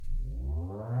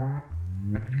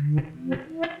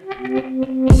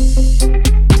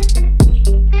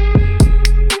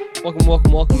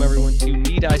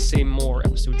Say More,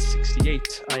 episode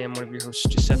 68. I am one of your hosts,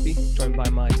 Giuseppe, joined by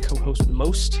my co-host with the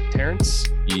most, Terrence.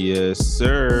 Yes,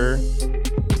 sir.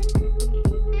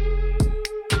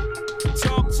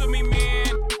 Talk to me, man.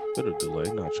 Bit of delay,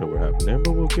 not sure what happened there,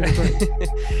 but we'll get it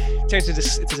right. Terrence,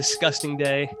 it's a disgusting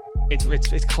day.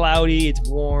 It's cloudy, it's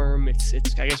warm, it's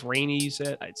I guess rainy. You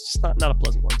said it's just not a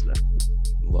pleasant one today.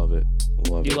 Love it.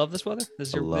 Do you love this weather? This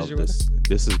is your weather. weather?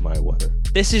 This is my weather.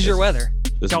 This is your weather.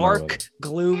 This is my weather. Dark,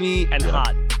 gloomy, and Yep.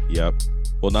 hot. Yep.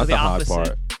 Well, not So the the hot opposite.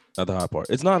 part. Not the hot part.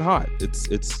 It's not hot. It's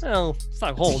Well, it's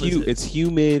not cold, is it? it's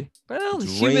humid. Well, it's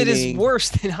humid raining. is worse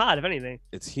than hot, if anything.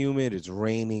 It's humid. It's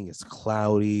raining. It's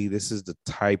cloudy. This is the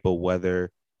type of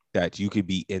weather that you could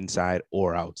be inside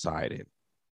or outside in.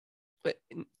 But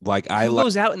Like who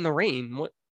goes out in the rain?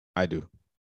 What? I do.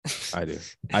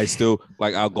 I still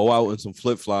like I'll go out in some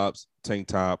flip-flops, tank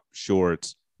top,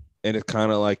 shorts, and it's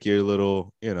kind of like your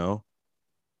little,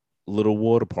 little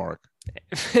water park.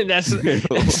 that's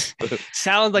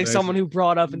sounds like Nice- someone who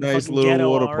brought up in the nice fucking little ghetto.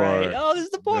 water All right. park, Oh, this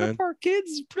is the water man. park,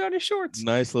 kids. Put on your shorts.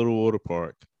 Nice little water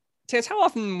park. Terrence, how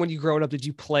often when you growing up did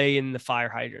you play in the fire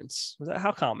hydrants? Was that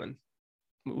how common?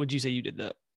 Would you say you did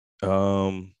that?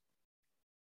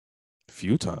 A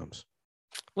few times.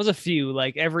 Was a few,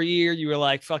 like every year you were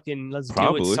like, fucking, let's do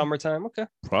Probably. it summertime. Okay.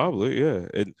 Probably, yeah.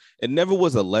 It never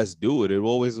was a let's do it. It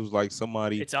always was like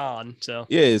somebody, It's on. So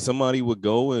somebody would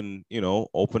go and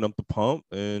open up the pump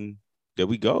and there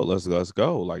we go. Let's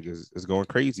go. Like it's going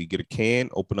crazy. Get a can,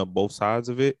 open up both sides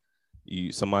of it.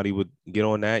 Somebody would get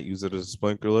on that, use it as a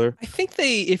sprinkler. I think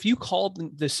if you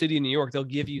called the city of New York, they'll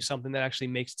give you something that actually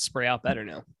makes it spray out better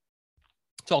now.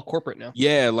 It's all corporate now.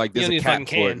 Yeah, like You there's don't a need a cap fucking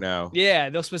for it can. now. Yeah,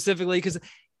 they'll specifically because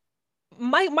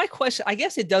my question, I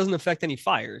guess it doesn't affect any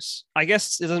fires. I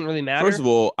guess it doesn't really matter. First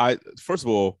of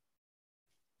all,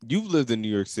 you've lived in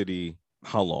New York City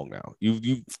how long now?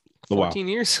 You've 14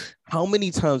 years. How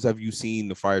many times have you seen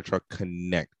the fire truck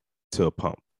connect to a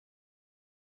pump?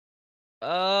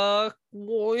 Well,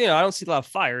 I don't see a lot of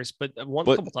fires, but a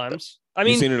couple times. I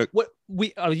You've mean, seen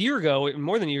it a year ago,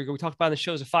 more than a year ago, we talked about in the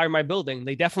show is a fire in my building.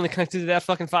 They definitely connected to that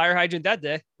fucking fire hydrant that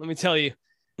day. Let me tell you,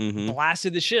 Mhm.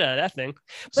 blasted the shit out of that thing.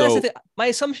 But So- that's the thing. My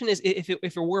assumption is if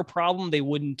it were a problem, they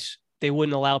wouldn't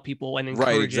allow people and encourage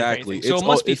Right, it or exactly. anything. So it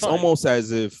must be it's fine. almost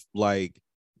as if like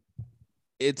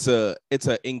it's a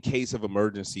in case of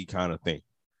emergency kind of thing.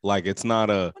 Like it's not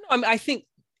a I mean, I think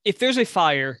if there's a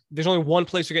fire, there's only one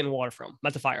place you're getting water from.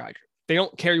 Not the fire hydrant. They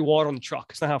don't carry water on the truck.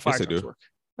 It's not how fire Yes, they trucks do. work.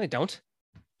 No, they don't.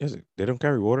 they don't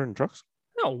carry water in trucks?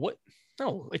 No, what?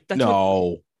 No. That's what,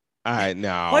 No.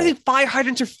 No. why do you think fire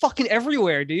hydrants are fucking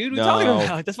everywhere, dude? What are you talking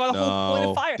about? That's why the whole point of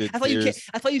No. fire. Th- I thought you there's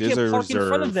can't a park in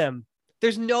front of reserve. them.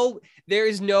 There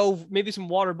is no maybe some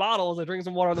water bottles. I drink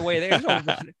some water on the way there. There's no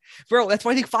water. Bro, that's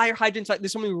why I think fire hydrants, like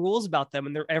there's so many rules about them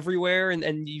and they're everywhere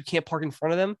and you can't park in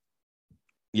front of them.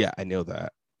 Yeah, I know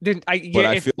that. Then But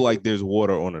I feel like there's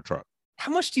water on a truck.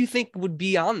 how much do you think would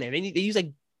be on there? They use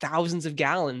like thousands of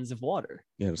gallons of water.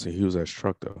 Yeah, it's a huge ass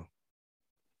truck though.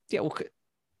 Yeah, well,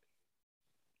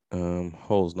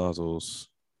 Holes, nozzles,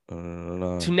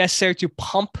 too necessary to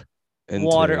pump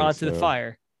water onto the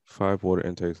fire. 5 water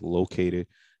intakes located.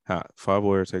 5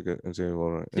 water intake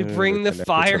water. To bring the connected to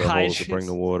fire holes to hydrants. bring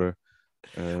the water.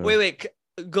 Wait,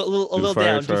 go a little fire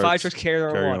down. Do fire trucks trucks carry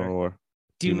their carry own on water? water.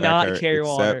 Do not carry except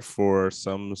water. for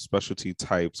some specialty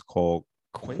types called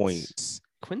Quints?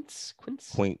 quints.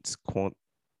 Quints?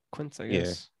 Quints, I Yeah.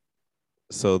 guess.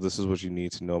 So this is what you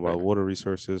need to know about water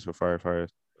resources for firefighters.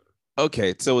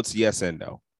 Okay, so it's yes and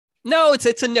no. No, it's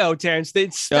a no, Terrence.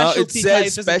 It's No, specialty it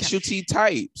types says doesn't count. specialty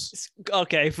types.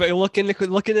 Okay, but look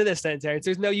into this then, Terrence.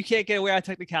 You can't get away out of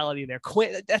technicality there.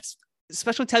 That's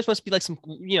special types must be like some,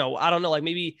 I don't know, like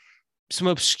maybe some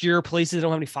obscure places that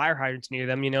don't have any fire hydrants near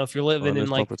them. If you're living in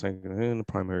like, tank, and the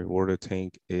primary water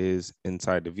tank is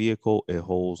inside the vehicle. It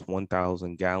holds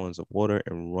 1,000 gallons of water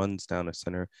and runs down the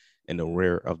center and the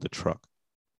rear of the truck.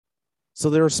 So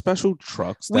there are special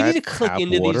trucks. we need to that click have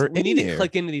into these. water We in need to there.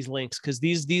 click into these links because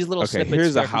these little Okay, snippets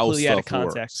here's are how completely out of stuff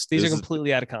works. context. These This are is-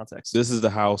 completely out of context. This is the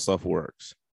how stuff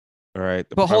works. All right.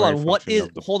 The But hold primary on, what function is?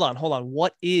 of the- Hold on.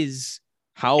 What is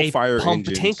how a fire pump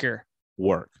engines tanker?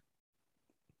 work?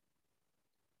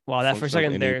 Wow, that for a Function of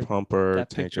second any there. pumper, that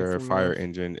picture tanker, threw me fire off.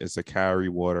 engine is to carry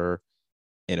water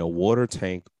in a water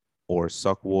tank or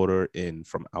suck water in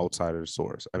from outside of the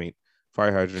source. I mean,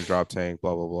 fire hydrant, drop tank,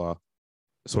 blah blah blah,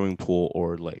 swimming pool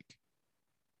or lake.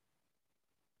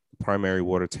 Primary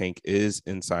water tank is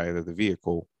inside of the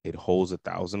vehicle. It holds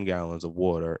 1,000 gallons of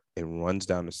water and runs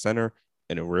down the center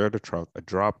and the rear of the truck. A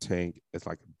drop tank is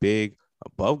like a big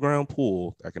above ground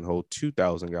pool that can hold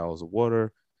 2,000 gallons of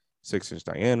water, 6-inch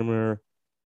diameter.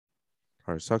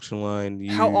 Hard suction line.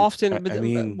 How often? I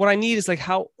mean, what I need is like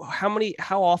how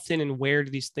often and where do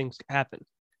these things happen?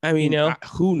 I mean, You know?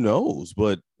 who knows?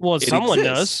 But Well, it someone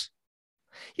exists. does.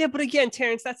 Yeah, but again,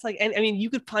 Terrence, that's like, and I mean, you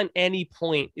could find any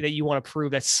point that you want to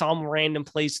prove that some random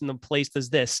place in the place does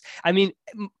this. I mean,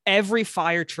 every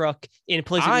fire truck in a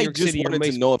place in New I York just City wanted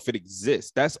to know if it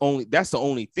exists. That's the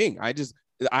only thing.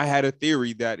 I had a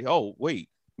theory that, oh wait,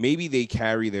 maybe they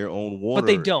carry their own water. But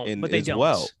they don't.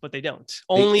 Well. But they don't.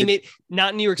 Only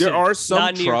not in New York City. There are some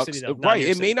not trucks, City, right?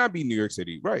 It may not be New York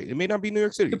City, right? It may not be New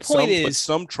York City. The point is, but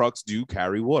some trucks do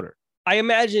carry water. I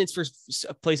imagine it's for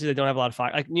places that don't have a lot of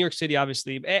fire, like New York City,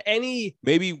 obviously. Any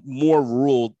maybe more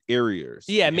rural areas.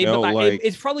 Yeah, maybe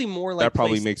it's probably more like that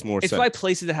probably makes more sense. It's probably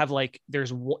places that have like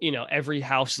there's every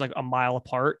house is like a mile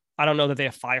apart. I don't know that they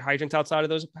have fire hydrants outside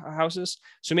of those houses,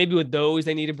 so maybe with those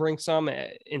they need to bring some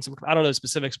in some. I don't know the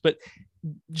specifics, but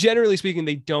generally speaking,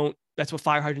 they don't. That's what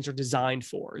fire hydrants are designed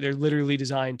for. They're literally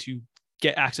designed to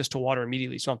get access to water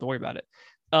immediately, so you don't have to worry about it.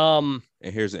 And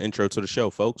here's an intro to the show,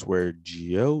 folks, where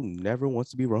Gio never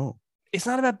wants to be wrong. It's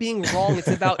not about being wrong. It's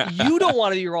about you don't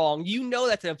want to be wrong. You know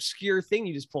that's an obscure thing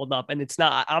you just pulled up, and it's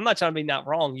not. I'm not trying to be not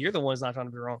wrong. You're the one who's not trying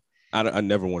to be wrong. I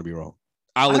never want to be wrong.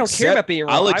 I don't care about being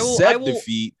wrong. I'll accept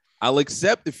defeat. I'll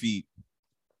accept defeat,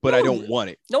 but I don't want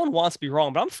it. No one wants to be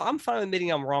wrong, but I'm fine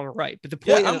admitting I'm wrong or right. But the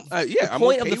point, of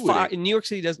the fire in New York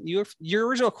City doesn't. Your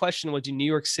original question was, do New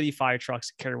York City fire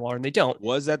trucks carry water? And they don't.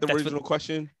 Was that the original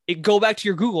question? Go back to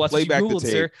your Google. That's play what you back Googled,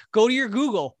 sir. Go to your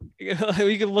Google. You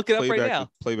can look it up right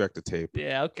now. Play back the tape.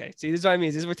 Yeah. Okay. See, this is what I mean.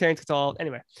 This is where Terrence gets all.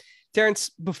 Anyway,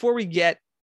 Terrence, before we get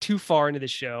too far into the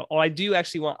show, I do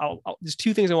actually want. There's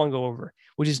two things I want to go over,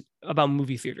 which is about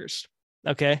movie theaters.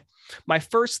 Okay. My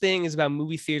first thing is about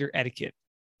movie theater etiquette.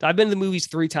 I've been to the movies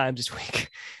 3 times this week.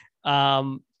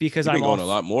 Because I'm going a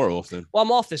lot more often. Well,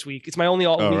 I'm off this week. It's my only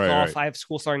week off. Right. I have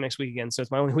school starting next week again, so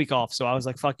it's my only week off. So I was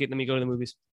like, fuck it, let me go to the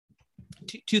movies.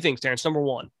 Two things, Terrence. Number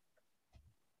one,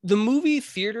 the movie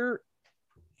theater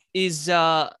is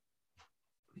how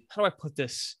do I put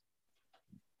this?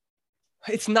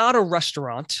 It's not a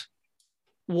restaurant.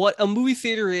 What a movie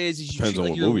theater is depends on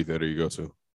what movie theater you go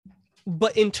to.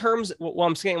 But in terms, what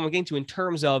I'm getting to in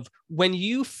terms of when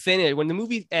you finish, when the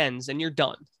movie ends and you're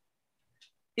done,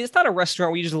 it's not a restaurant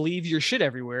where you just leave your shit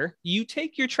everywhere. You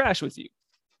take your trash with you.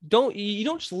 You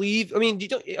don't just leave. I mean,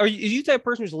 are you the type of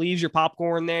person who just leaves your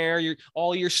popcorn there,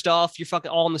 all your stuff, you're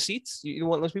fucking all in the seats? You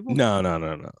want those people? No.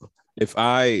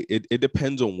 It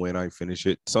depends on when I finish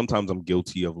it. Sometimes I'm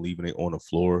guilty of leaving it on the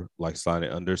floor, like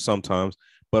sliding it under sometimes.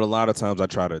 But a lot of times I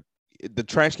try to. The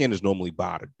trash can is normally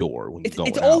by the door when you're going.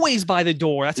 It's always by the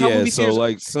door. That's how movie theaters. So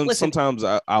like sometimes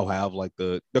I'll have like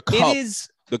the cup.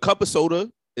 The cup of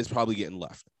soda is probably getting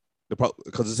left.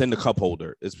 Because it's in the cup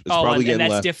holder. It's probably getting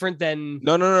left. That's different than.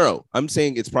 No. I'm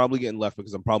saying it's probably getting left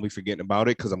because I'm probably forgetting about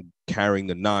it because I'm carrying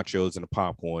the nachos and the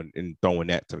popcorn and throwing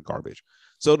that to the garbage.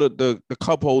 So the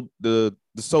cup hold the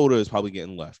soda is probably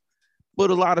getting left.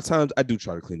 But a lot of times I do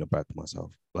try to clean up after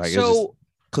myself. Like so.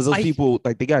 Because those people,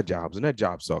 like, they got jobs, and that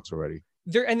job sucks already.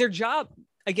 Their job,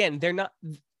 again, they're not.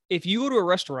 If you go to a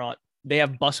restaurant, they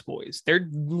have busboys. Their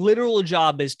literal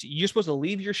job is you're supposed to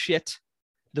leave your shit.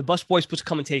 The busboy's supposed to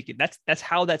come and take it. That's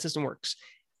how that system works.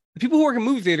 The people who work in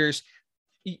movie theaters,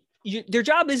 their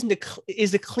job is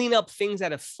to clean up things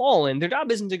that have fallen. Their job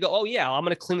isn't to go, oh yeah, I'm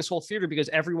going to clean this whole theater because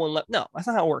everyone left. No, that's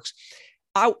not how it works.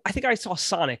 I think I saw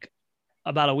Sonic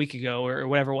about a week ago or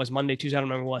whatever it was, Monday, Tuesday, I don't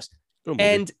remember what it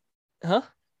was.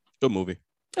 Good movie.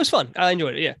 It was fun. I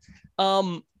enjoyed it. Yeah.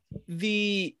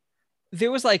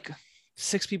 There was like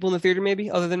 6 people in the theater, maybe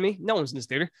other than me. No one's in this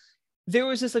theater. There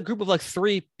was just a group of like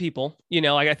 3 people.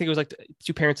 I think it was like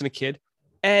 2 parents and a kid.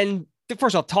 And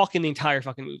first off, talking the entire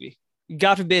fucking movie.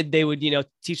 God forbid they would,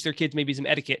 teach their kids maybe some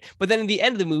etiquette. But then at the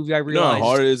end of the movie, I realized how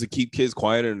hard it is to keep kids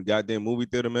quiet in a goddamn movie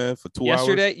theater, man, for 2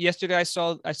 hours. Yesterday, I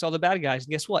saw the bad guys.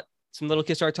 And guess what? Some little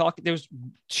kids started talking. There was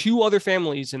 2 other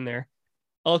families in there.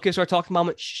 All kids start talking. Mom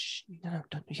went, shh, no,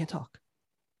 you can't talk.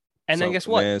 And then guess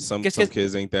what? Man, some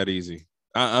kids ain't that easy.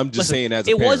 I'm just saying as a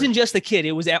it parent. Wasn't just the kid.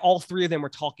 It was all 3 of them were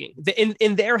talking.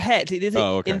 In their head.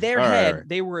 In their head,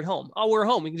 they were at home. Oh, we're at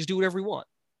home. We can just do whatever we want.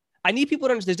 I need people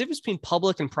to understand there's a difference between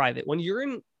public and private. When you're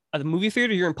in a movie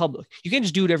theater, you're in public. You can't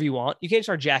just do whatever you want. You can't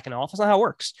start jacking off. That's not how it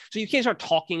works. So you can't start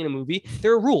talking in a movie.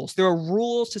 There are rules. There are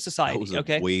rules to society.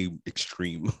 Okay. Way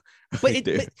extreme. But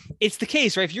it's the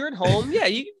case, right? If you're at home, yeah,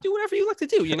 you can do whatever you like to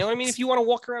do. You know what I mean? If you want to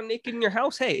walk around naked in your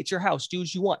house, hey, it's your house. Do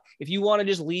what you want. If you want to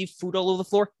just leave food all over the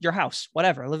floor, your house,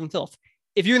 whatever. I live in filth.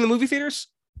 If you're in the movie theaters,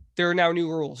 there are now new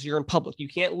rules. You're in public. You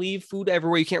can't leave food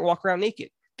everywhere. You can't walk around naked.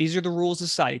 These are the rules of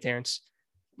society, Terrence.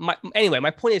 My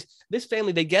point is, this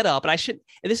family, they get up, and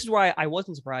this is why I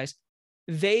wasn't surprised.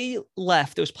 They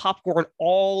left those popcorn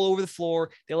all over the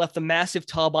floor. They left the massive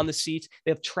tub on the seats.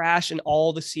 They have trash in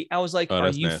all the seats. I was like, Oh, are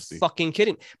that's you nasty. fucking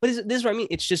kidding? But this is what I mean.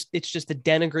 It's just the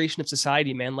denigration of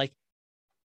society, man. Like,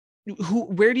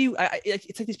 where do you?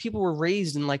 It's like these people were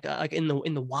raised in like in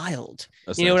the wild.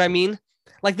 You know what I mean?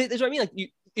 Like, this is what I mean. Like,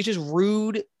 it's just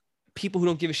rude people who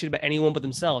don't give a shit about anyone but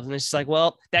themselves. And it's just like,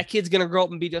 well, that kid's going to grow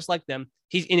up and be just like them.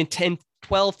 He's in 10,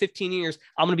 12, 15 years.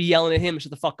 I'm going to be yelling at him,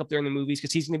 shut the fuck up during the movies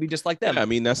because he's going to be just like them. Yeah, I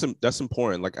mean, that's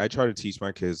important. Like, I try to teach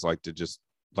my kids like to just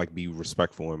like be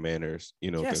respectful in manners,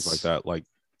 you know, things like that. Like,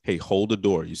 hey, hold the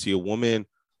door. You see a woman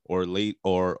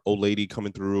or old lady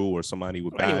coming through or somebody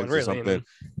with bags Anyone, really, or something,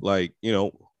 like, you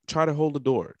know, try to hold the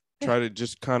door. Try to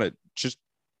just kind of just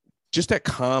that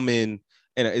common,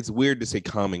 and it's weird to say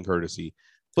common courtesy,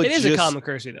 but it is a common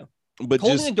courtesy though. But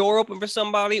holding the door open for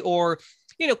somebody, or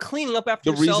cleaning up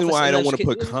after the yourself. reason why I don't want to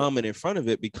put common in front of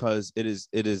it, because it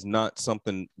is not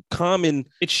something common.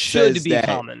 It should be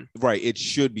common, right? It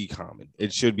should be common.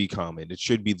 It should be common. It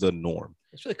should be the norm.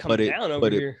 It's really coming down over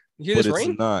here. You hear this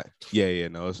rain? It's not. Yeah.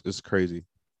 No, it's crazy.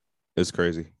 It's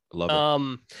crazy. I love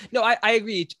it. No, I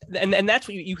agree. And that's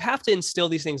what you have to instill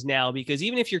these things now, because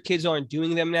even if your kids aren't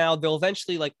doing them now, they'll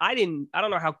eventually, like, I don't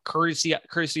know how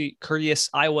courteous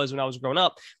I was when I was growing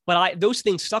up, but those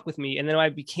things stuck with me. And then when I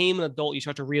became an adult, you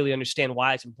start to really understand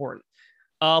why it's important.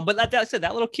 But that said,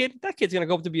 that kid's going to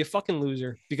go up to be a fucking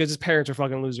loser because his parents are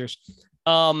fucking losers.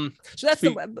 So that's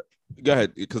Go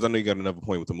ahead, because I know you got another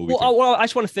point with the movie. Well, I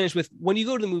just want to finish with, when you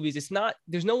go to the movies,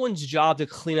 there's no one's job to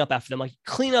clean up after them. Like,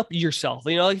 clean up yourself.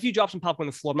 Like, if you drop some popcorn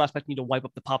on the floor, I'm not expecting you to wipe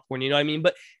up the popcorn. You know what I mean?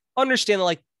 But understand that,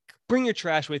 like, bring your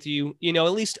trash with you.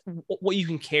 At least what you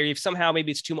can carry. If somehow maybe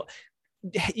it's too much,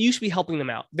 you should be helping them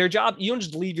out. Their job. You don't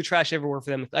just leave your trash everywhere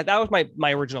for them. That was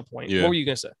my original point. Yeah. What were you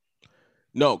gonna say?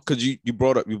 No, because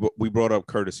we brought up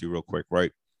courtesy real quick,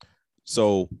 right?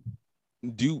 So,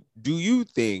 do you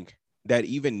think that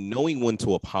even knowing when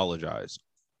to apologize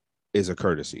is a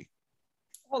courtesy?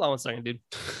 Hold on 1 second, dude.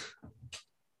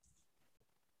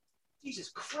 Jesus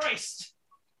Christ.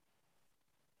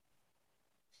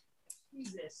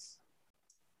 Jesus.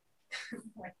 Oh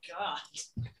my God.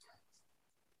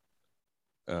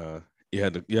 You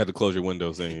had to close your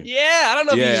windows, didn't you? Yeah, I don't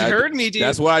know if you heard me, dude.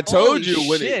 That's why I told you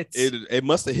when shit. it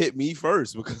must have hit me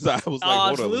first, because I was like,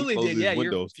 hold absolutely on, did. Yeah,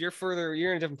 you're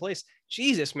in a different place.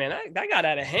 Jesus, man, that got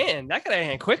out of hand. That got out of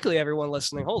hand quickly. Everyone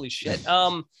listening, holy shit.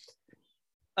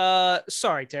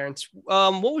 Sorry, Terrence.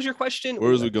 What was your question?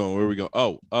 Where was we going?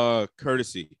 Oh,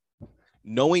 courtesy.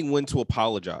 Knowing when to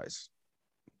apologize.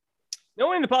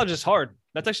 Knowing when to apologize is hard.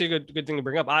 That's actually a good thing to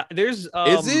bring up. Is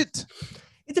it?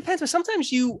 It depends, but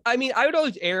sometimes I would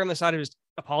always err on the side of just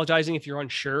apologizing if you're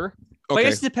unsure. But I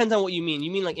guess it depends on what you mean. You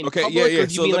mean like in public, or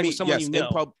do you mean like with someone you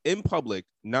know? In public,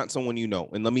 not someone you know.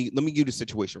 And let me give you the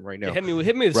situation right now. Yeah, hit me with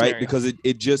right scenario. Because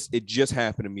it just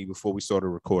happened to me before we started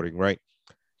recording, right?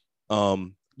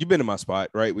 You've been in my spot,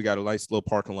 right? We got a nice little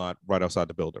parking lot right outside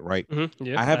the building, right? Mm-hmm.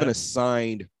 Yeah, I have an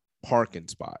assigned parking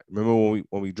spot. Remember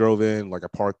when we drove in, like, I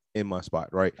parked in my spot,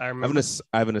 right? I remember.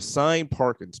 I have an assigned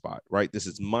parking spot, right? This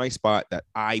is my spot that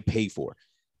I pay for.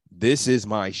 This is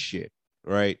my shit,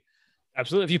 right?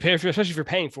 Absolutely. If you pay for, especially if you're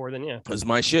paying for it, then yeah, it's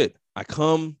my shit. I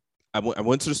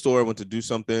went to the store, I went to do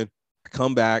something. I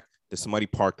come back, there's somebody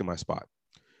parked in my spot.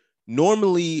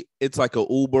 Normally, it's like a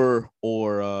Uber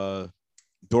or a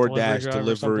DoorDash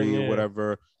delivery or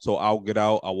whatever. So I'll get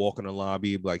out, I'll walk in the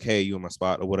lobby, be like, hey, you in my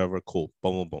spot or whatever. Cool.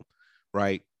 Boom, boom, boom.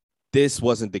 Right. This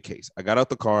wasn't the case. I got out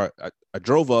the car. I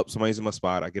drove up. Somebody's in my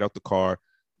spot. I get out the car.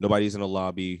 Nobody's in the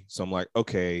lobby. So I'm like,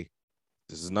 okay,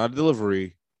 this is not a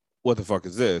delivery. What the fuck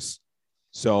is this?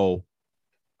 So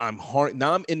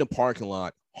now I'm in the parking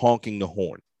lot honking the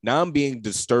horn. Now I'm being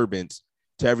disturbance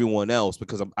to everyone else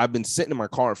because I've been sitting in my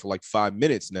car for like 5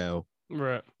 minutes now.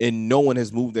 Right. And no one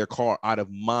has moved their car out of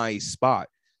my spot.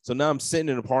 So now I'm sitting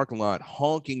in the parking lot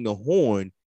honking the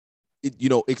horn,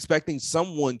 expecting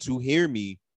someone to hear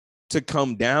me to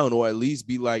come down or at least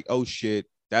be like, oh shit,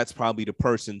 that's probably the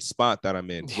person's spot that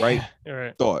I'm in, right?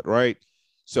 Right. Thought, right?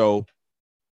 So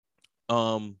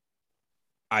I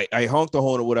honked the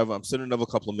horn or whatever. I'm sitting another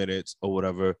couple of minutes or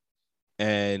whatever.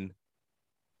 And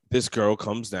this girl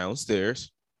comes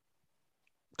downstairs,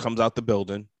 comes out the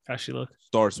building. How's she look?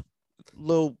 Starts,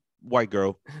 little white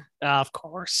girl. Of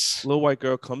course. Little white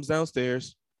girl comes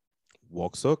downstairs,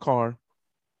 walks to a car,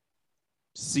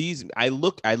 sees me. I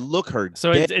look her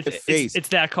so dead in the face. It's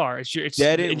that car. It's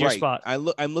dead in your spot.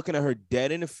 I'm looking at her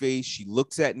dead in the face. She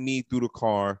looks at me through the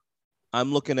car.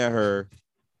 I'm looking at her.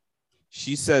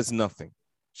 She says nothing.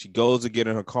 She goes to get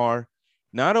in her car.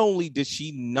 Not only did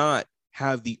she not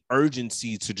have the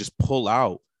urgency to just pull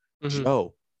out, mm-hmm.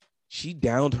 Joe, She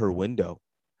downed her window.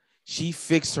 She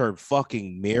fixed her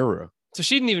fucking mirror. So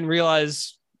she didn't even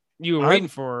realize you were waiting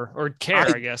for her or care,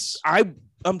 I guess. I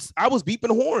was beeping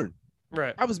the horn.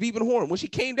 Right. I was beeping the horn. When she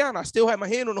came down, I still had my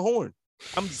hand on the horn.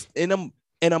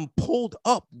 I'm pulled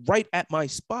up right at my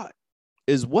spot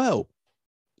as well.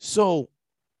 So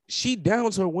she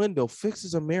downs her window,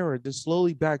 fixes a mirror, then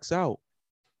slowly backs out.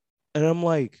 And I'm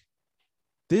like,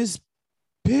 this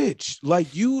bitch,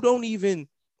 like you don't even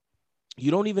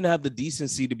have the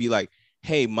decency to be like,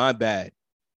 hey, my bad,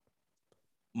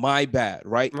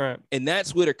 right? Right. And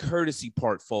that's where the courtesy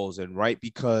part falls in, right?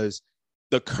 Because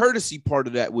the courtesy part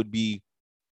of that would be,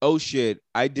 oh shit,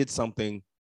 I did something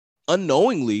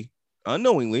unknowingly,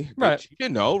 right? She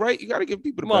didn't know, right? You got to give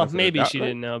people the well, benefit maybe of the doubt, she right?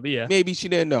 didn't know, but yeah, Maybe she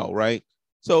didn't know, right?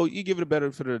 So you give it a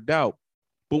benefit of the doubt.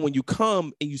 But when you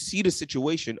come and you see the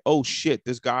situation, oh shit,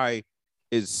 this guy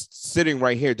is sitting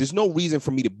right here. There's no reason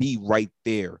for me to be right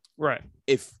there. right.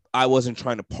 If I wasn't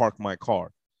trying to park my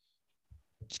car.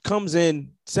 She comes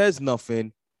in, says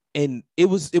nothing, and it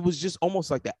was just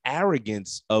almost like the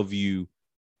arrogance of you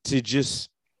to just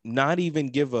not even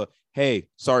give a, hey,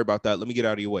 sorry about that. Let me get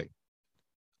out of your way.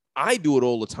 I do it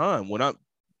all the time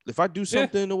if I do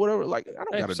something or whatever, like I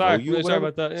don't gotta know you. Really sorry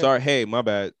about that. Yeah. Sorry, hey, my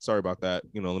bad. Sorry about that.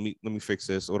 You know, let me fix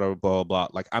this or whatever, blah, blah, blah.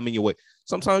 Like I'm in your way.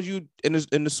 Sometimes you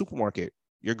in the supermarket,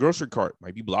 your grocery cart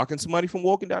might be blocking somebody from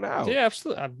walking down the aisle. Yeah,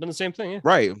 absolutely. I've done the same thing. Yeah.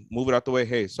 Right. Move it out the way.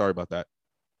 Hey, sorry about that.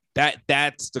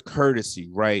 That's the courtesy,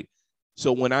 right?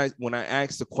 So when I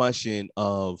ask the question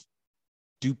of,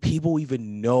 do people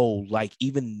even know, like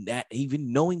even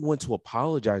knowing when to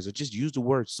apologize or just use the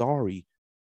word sorry,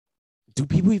 do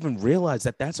people even realize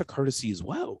that that's a courtesy as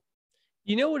well?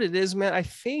 You know what it is, man? I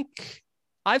think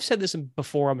I've said this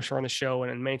before, I'm sure, on the show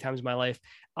and many times in my life.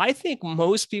 I think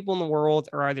most people in the world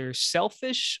are either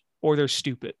selfish or they're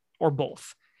stupid or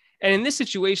both. And in this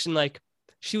situation, like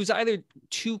she was either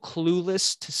too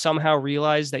clueless to somehow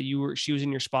realize that she was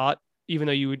in your spot, even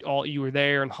though you were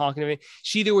there and honking at me.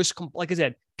 She either was, like I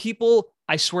said, people,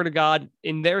 I swear to God,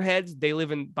 in their heads, they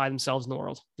live by themselves in the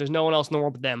world. There's no one else in the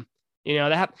world but them. You know,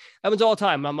 that happens all the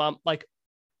time. My mom, like,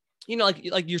 you know,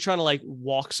 like you're trying to like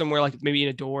walk somewhere, like maybe in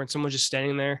a door and someone's just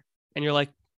standing there and you're like,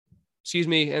 excuse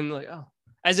me. And like, oh,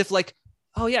 as if like,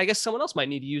 oh yeah, I guess someone else might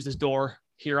need to use this door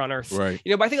here on earth. Right. You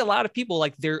know, but I think a lot of people,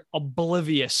 like, they're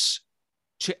oblivious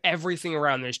to everything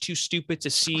around. They're too stupid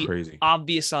to see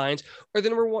obvious signs. Or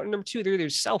the number two, they're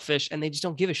selfish and they just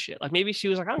don't give a shit. Like maybe she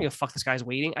was like, I don't give a fuck, this guy's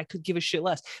waiting. I could give a shit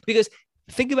less. Because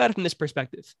think about it from this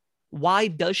perspective. Why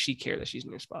does she care that she's in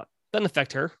your spot? Doesn't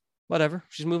affect her. Whatever.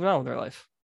 She's moving on with her life.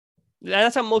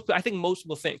 That's how I think most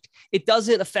people think. It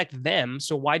doesn't affect them.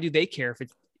 So why do they care? If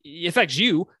it affects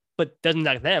you, but doesn't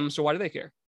affect them. So why do they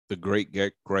care? The great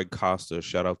Greg Costa,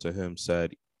 shout out to him,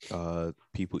 said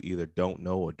people either don't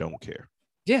know or don't care.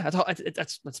 Yeah,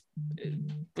 that's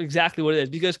exactly what it is.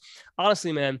 Because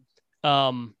honestly, man,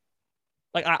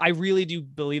 like I really do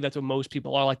believe that's what most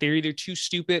people are. Like they're either too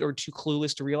stupid or too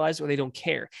clueless to realize, or they don't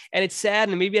care. And it's sad,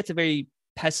 and maybe that's a very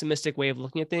pessimistic way of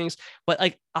looking at things. But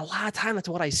like a lot of time, that's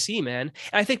what I see, man.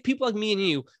 And I think people like me and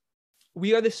you,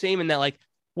 we are the same in that like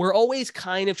we're always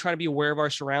kind of trying to be aware of our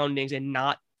surroundings and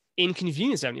not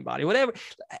inconvenience anybody. Whatever.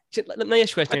 Let me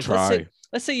ask you a question.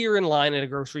 Let's say you're in line at a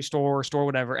grocery store or store,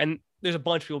 whatever, and there's a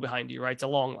bunch of people behind you, right? It's a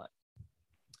long line.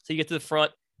 So you get to the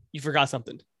front, you forgot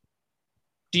something.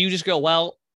 Do you just go,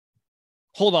 well,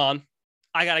 hold on,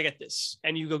 I got to get this.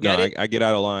 And you go get it? I get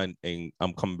out of line and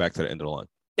I'm coming back to the end of the line.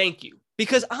 Thank you.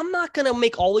 Because I'm not going to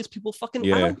make all these people fucking.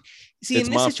 Yeah. See, it's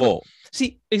my fault.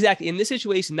 See, exactly. In this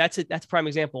situation, that's a prime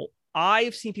example.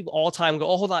 I've seen people all the time go,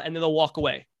 oh, hold on. And then they'll walk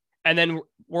away. And then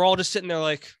we're all just sitting there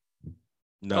like,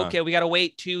 okay, we got to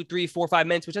wait 2, 3, 4, 5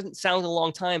 minutes, which doesn't sound like a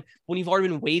long time. When you've already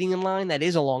been waiting in line, that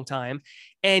is a long time.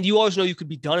 And you always know you could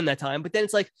be done in that time. But then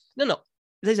it's like, no.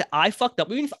 They said, I fucked up.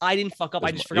 Even if I didn't fuck up,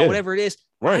 I just forgot whatever it is.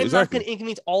 Right, I'm not going to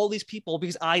inconvenience all these people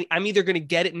because I'm either going to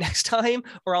get it next time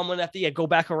or I'm going to have to go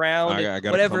back around. I gotta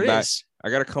whatever it is.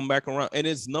 I got to come back around. And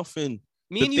it's nothing.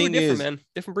 Me and you are different, man.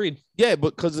 Different breed. Yeah,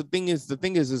 but because the thing is,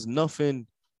 it's nothing.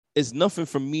 It's nothing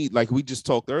for me. Like we just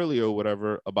talked earlier or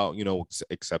whatever about, you know,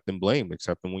 accepting blame,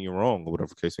 accepting when you're wrong or whatever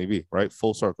the case may be. Right.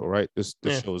 Full circle. Right. This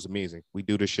show is amazing. We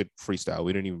do this shit freestyle.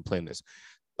 We didn't even plan this.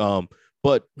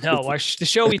 But no, the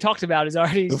show we talked about is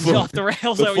already off the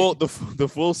rails. The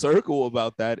full circle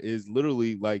about that is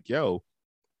literally like, yo,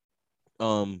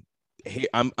 hey,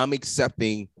 I'm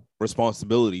accepting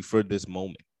responsibility for this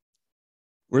moment.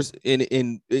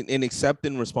 In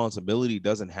accepting responsibility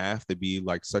doesn't have to be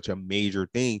like such a major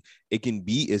thing. It can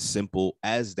be as simple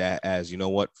as that, as, you know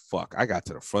what, fuck, I got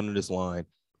to the front of this line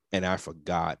and I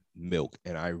forgot milk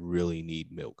and I really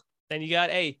need milk. then you got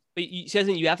A. But you says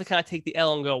you have to kind of take the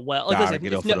L and go, well, like, Gotta listen,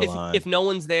 get if, off no, of the line. if no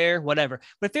one's there, whatever.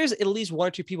 But if there's at least 1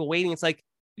 or 2 people waiting, it's like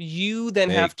you then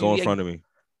Hey, have to go in front of me.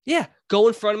 Yeah, go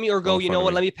in front of me or Go go, in you front know of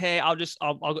what, me. let me pay. I'll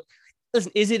go.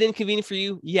 Listen, is it inconvenient for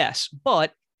you? Yes.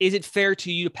 But is it fair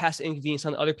to you to pass the inconvenience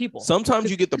on to other people?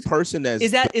 Sometimes you get the person that's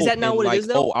Is that dope not and what like, it is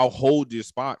though? oh, I'll hold your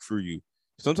spot for you.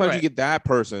 Sometimes you Right. get that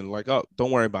person like, oh,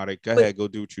 don't worry about it. Go But- ahead, go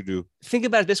do what you do. Think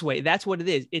about it this way. That's what it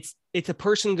is. It's a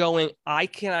person going, I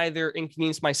can either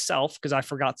inconvenience myself because I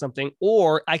forgot something,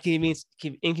 or I can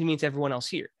inconvenience everyone else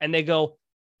here. And they go,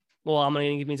 well, I'm going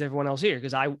to inconvenience everyone else here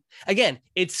because again,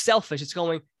 it's selfish. It's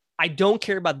going, I don't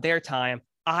care about their time.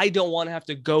 I don't want to have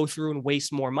to go through and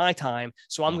waste more of my time.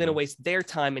 So I'm going to waste their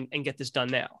time and get this done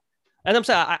now. And I'm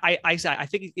saying, I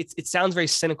think it sounds very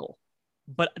cynical,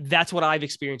 but that's what I've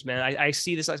experienced, man. I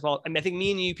see this as well. I mean, I think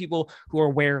me and you people who are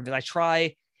aware of it, I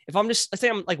try, if I'm just, let's say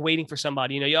I'm like waiting for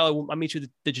somebody, you know, yo, I'll meet you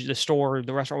at the store or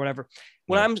the restaurant, whatever.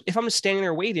 If I'm just standing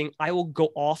there waiting, I will go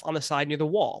off on the side near the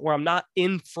wall where I'm not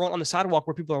in front on the sidewalk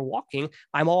where people are walking.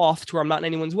 I'm off to where I'm not in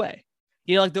anyone's way.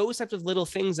 You know, like those types of little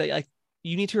things that like,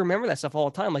 you need to remember that stuff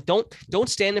all the time. Like don't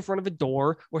stand in front of a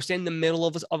door or stand in the middle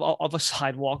of a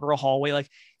sidewalk or a hallway. Like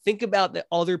think about that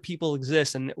other people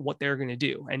exist and what they're going to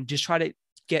do and just try to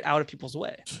get out of people's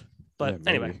way. But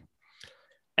Yeah,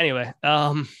 anyway,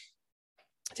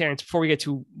 Terrence, before we get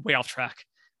too way off track,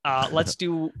 let's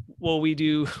do what we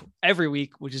do every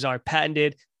week, which is our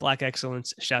patented Black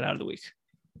Excellence shout out of the week.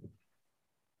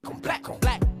 Black,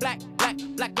 black, black, black,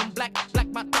 black, I'm black, black,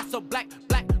 my thoughts so black,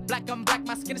 black, black, I'm black,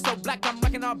 my skin is so black, I'm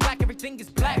rocking all black, everything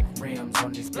is black. Rims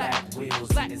on these black wheels,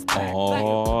 black, is black.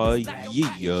 Oh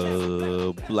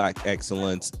yeah, Black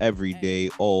Excellence every day,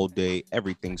 all day.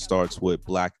 Everything starts with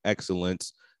Black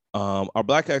Excellence. Our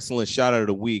Black Excellence shout out of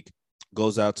the week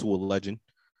goes out to a legend,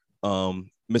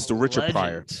 Mr. Richard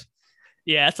Pryor.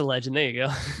 Yeah, that's a legend. There you go,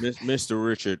 Mr.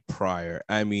 Richard Pryor.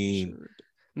 I mean,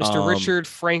 Mr. Richard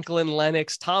Franklin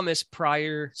Lennox Thomas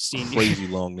Pryor Sr. Crazy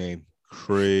long name.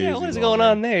 Crazy. Yeah, what is going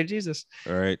on there? Jesus.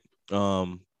 All right.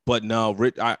 But no,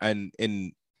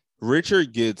 and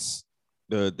Richard gets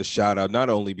the shout out not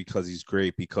only because he's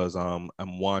great, because I'm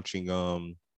watching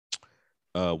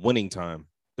Winning Time.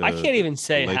 I can't even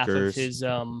say half Lakers.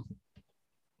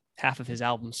 of his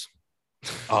albums.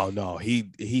 Oh no,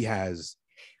 he has.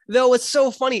 Though what's so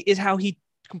funny is how he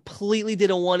completely did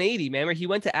a 180, man. Where he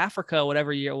went to Africa,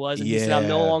 whatever year it was, and he said, "I'm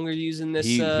no longer using this."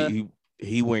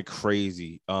 He went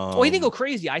crazy. He didn't go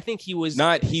crazy. I think he was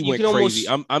not. He went crazy.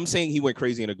 I'm saying he went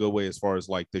crazy in a good way as far as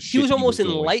like the shit. He was almost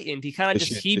enlightened. He kind of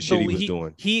just he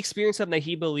experienced something that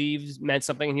he believes meant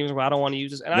something, and he was like, well, I don't want to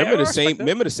use this. And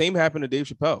remember the same happened to Dave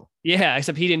Chappelle. Yeah,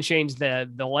 except he didn't change the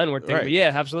N-word thing. Right. But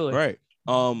yeah, absolutely. Right.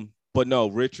 But no,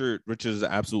 Richard is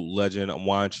an absolute legend. I'm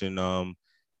watching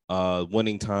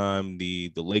Winning Time,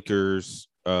 the Lakers.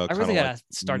 I really gotta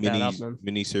start that up, man.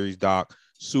 Miniseries doc.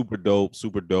 Super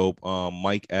dope.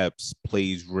 Mike Epps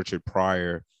plays Richard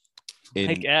Pryor.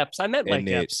 Mike Epps. I met Mike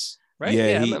Epps, right?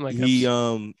 Yeah, I met Mike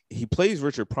Epps. He plays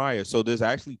Richard Pryor. So there's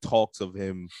actually talks of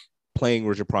him playing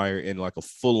Richard Pryor in like a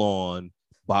full-on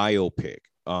biopic,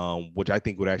 which I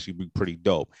think would actually be pretty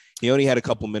dope. He only had a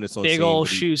couple minutes on big scene, old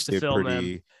shoes to fill,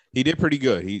 man. He did pretty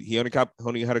good. He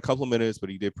only had a couple of minutes, but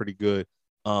he did pretty good.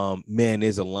 Man,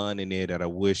 there's a line in there that I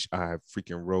wish I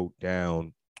freaking wrote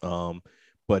down.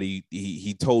 But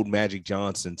he told Magic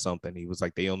Johnson something. He was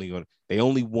like, they only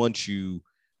want you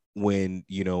when,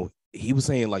 you know, he was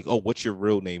saying like, oh, what's your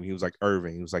real name? He was like,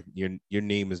 Irvin. He was like, your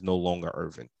name is no longer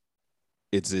Irvin.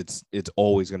 It's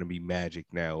always going to be Magic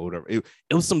now or whatever. It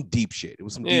was some deep shit. It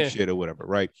was some deep shit or whatever.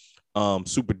 Right.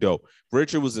 Super dope.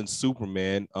 Richard was in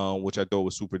Superman, which I thought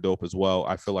was super dope as well.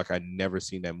 I feel like I never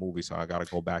seen that movie, so I got to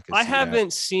go back and see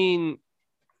haven't seen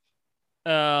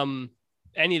any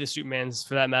of the Supermans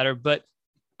for that matter, but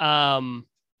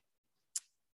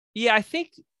yeah, I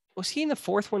think was he in the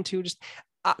fourth one too? Just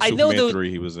I know those 3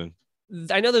 he was in.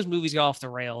 I know those movies go off the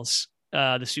rails.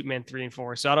 The Superman 3 and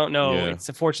 4. So I don't know. Yeah. It's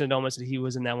unfortunate almost that he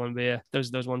was in that one, but yeah,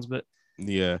 those ones. But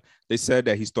yeah, they said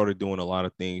that he started doing a lot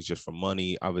of things just for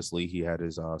money. Obviously, he had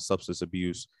his substance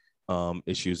abuse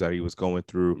issues that he was going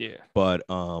through. Yeah, but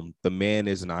the man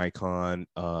is an icon.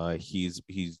 He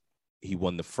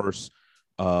won the first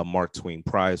Mark Twain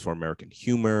Prize for American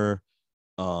humor.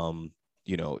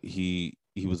 You know, he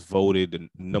was voted the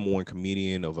number 1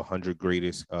 comedian of 100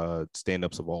 greatest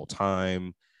stand-ups of all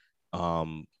time.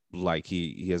 Like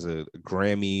he has a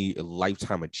Grammy, a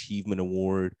Lifetime Achievement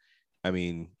Award. I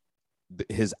mean,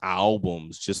 his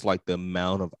albums, just like the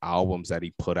amount of albums that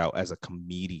he put out as a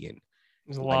comedian,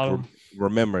 There's a Like, lot of them.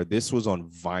 remember, this was on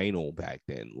vinyl back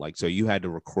then. Like, so you had to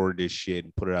record this shit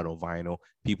and put it out on vinyl.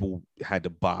 People had to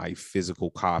buy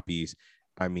physical copies.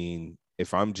 I mean,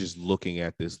 if I'm just looking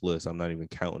at this list, I'm not even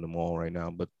counting them all right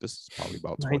now, but this is probably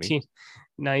about 20.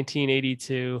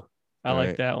 1982. I like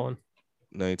Right. that one.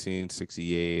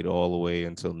 1968 all the way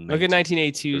until Look at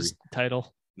 1982's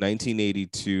title.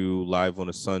 1982, Live on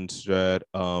the Sunset,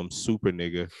 Super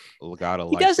Nigga. Gotta He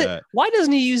like does it. that. Why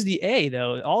doesn't he use the A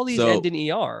though? All these So- end in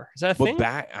ER. Is that a But thing?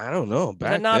 back, I don't know. Was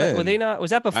Back that not? then, Were they not?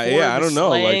 Was that before? I the don't know.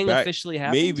 Like, slang back- officially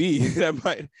happened. maybe that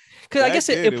might. Because I back guess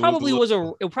then, it it probably was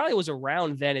was it probably was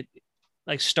around then. It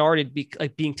like started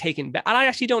being taken back. I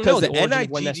actually don't know Because the the origin of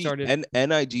when that started.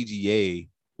 NIGGA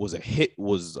was a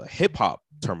hip hop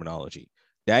terminology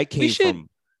that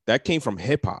came from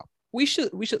hip hop. We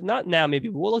should not now. Maybe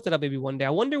we'll look that up. Maybe one day. I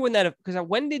wonder when that because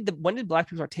when did Black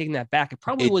people start taking that back? It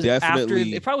probably It was definitely- after.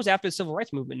 It probably was after the civil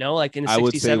rights movement. No, like in the I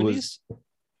would 60s, say it 70s. was-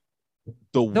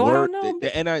 The No, I word don't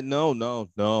know.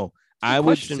 no.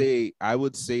 Question. I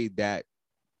would say that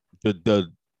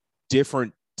the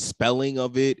different spelling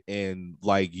of it and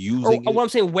like Or using what it. I'm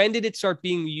saying, when did it start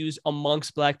being used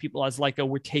amongst Black people as like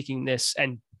we're taking this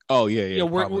and Oh yeah, you know,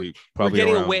 we're probably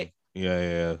getting around- away.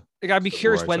 Yeah. like I'd be Civil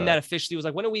curious Rights when that Act. officially was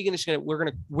like, when are we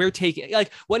we're taking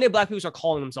like when did Black people start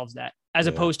calling themselves that as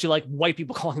Yeah. opposed to like white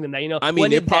people calling them that, you know? I mean,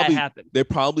 when there did probably- that happen? There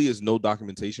probably is no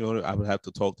documentation on it. I would have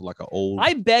to talk to like an old.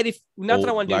 I bet if not that I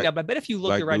old want to do it Black- now, but I bet if you looked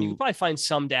Black around, you dude. could probably find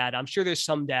some data. I'm sure there's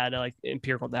some data, like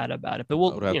empirical data about it. But I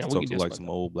we'll, would have you to know, we talk can to do like some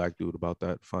old black dude about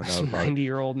that. Find out some about it.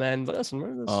 90-year-old man. But listen, what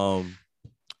is this?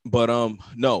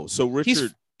 No. So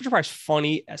Richard, Richard Pryor's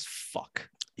funny as fuck.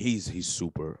 he's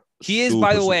super. He is,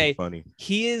 by the super way, funny.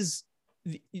 He is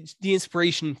the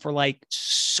inspiration for like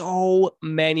so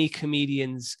many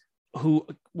comedians who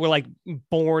were like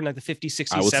born like the 50s,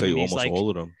 60s, I would 70s. say almost like, all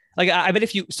of them. like I bet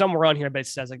if you somewhere around here, I bet it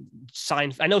says like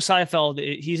Seinfeld. I know Seinfeld.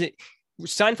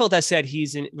 Seinfeld has said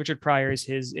Richard Pryor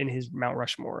is in his Mount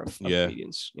Rushmore of Yeah.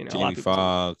 comedians. You know, a lot Jamie of people say-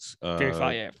 Foxx, Jamie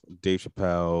Foxx, yeah. Dave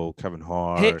Chappelle, Kevin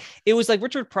Hart, It was like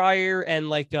Richard Pryor and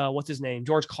like what's his name,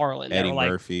 George Carlin. that Eddie were, like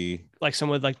Murphy. like some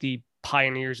of like the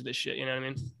pioneers of this shit. You know what I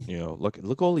mean? You know,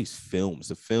 look all these films,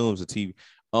 the TV.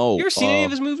 Oh, You ever seen any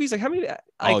of his movies? Like how many? Like,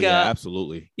 oh yeah,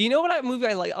 absolutely. You know what movie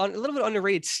I like? A little bit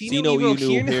underrated. See See No Evil,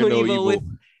 Hear No Evil. With,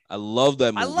 I love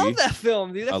that movie. I love that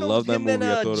film, dude. That I film love with that him and,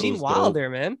 movie. I thought it Gene was Wilder,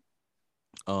 man.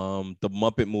 The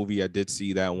Muppet movie, I did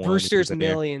see that one. Brewster's It was in there.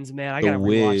 Millions, man. I The gotta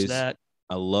rewatch Wiz. that.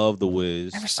 I love The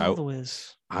Wiz. Never saw The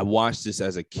Wiz. I watched this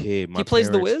as a kid. My He plays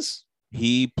The parents- Wiz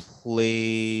He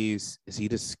plays. Is he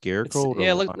the Scarecrow?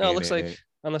 yeah, or look- no, it looks Lion? like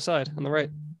on the side, on the right.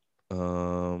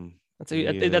 That's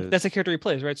Yes. that's a character he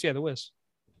plays, right? So yeah, The Wiz.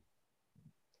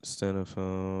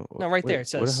 No, right there,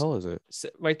 it Where the says- hell is it?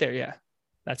 Right there, yeah.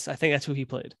 I think that's who he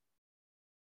played.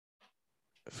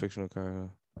 Fictional character.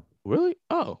 Really?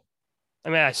 Oh I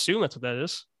mean, I assume that's what that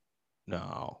is.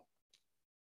 no.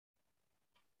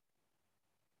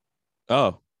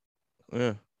 Oh,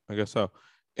 yeah. I guess so.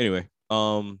 Anyway,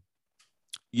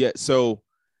 yeah. So,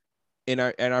 and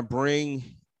I bring,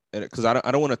 because I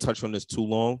don't want to touch on this too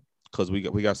long because we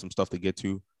got some stuff to get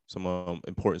to, some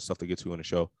important stuff to get to on the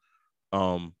show.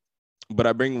 But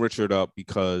I bring Richard up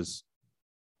because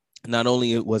not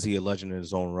only was he a legend in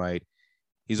his own right,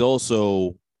 he's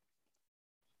also,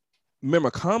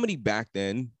 remember, comedy back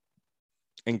then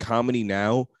and comedy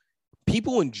now,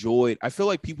 I feel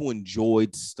like people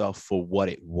enjoyed stuff for what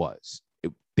it was.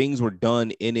 Things were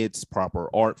done in its proper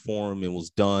art form. It was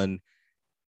done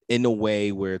in a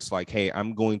way where it's like, hey,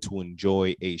 I'm going to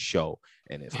enjoy a show.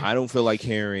 And if I don't feel like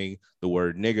hearing the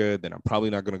word nigga, then I'm probably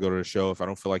not going to go to the show. If I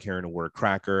don't feel like hearing the word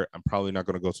cracker, I'm probably not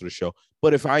going to go to the show.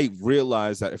 But if I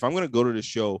realize that if I'm going to go to the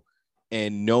show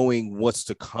and knowing what's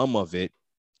to come of it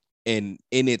and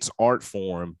in its art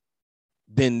form,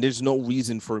 then there's no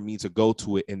reason for me to go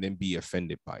to it and then be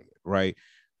offended by it, right?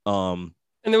 And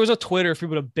there was a Twitter for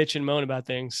people to bitch and moan about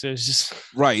things. So it's just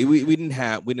Right. We didn't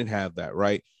have that,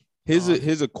 right? Here's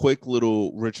a quick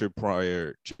little Richard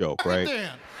Pryor joke, right?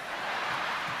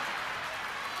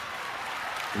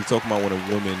 He's talking about when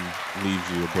a woman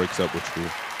leaves you or breaks up with you.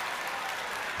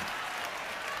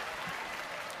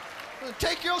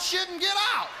 Take your shit and get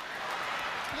out.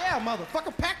 Yeah,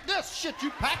 motherfucker, pack this shit. You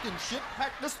packing shit,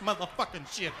 pack this motherfucking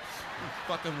shit. You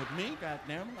fucking with me,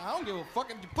 goddamn. I don't give a fuck.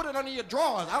 You put it under your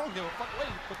drawers. I don't give a fuck where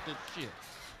you put this shit.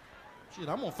 Shit,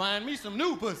 I'm gonna find me some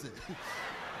new pussy.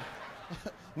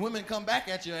 Women come back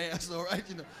at your ass, all right?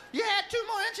 You know, you had 2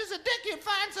 more inches of dick, you'd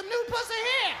find some new pussy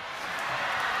here.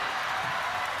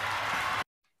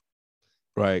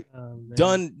 Right.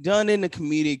 Done in the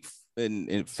comedic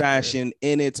in fashion,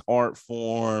 in its art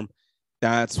form.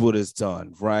 That's what it's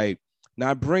done, right?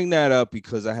 Now I bring that up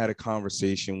because I had a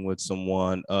conversation with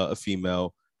someone, a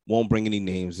female. Won't bring any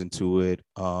names into it.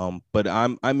 But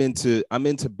I'm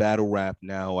into battle rap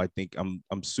now. I think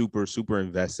I'm super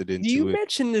invested into You it.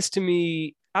 mentioned this to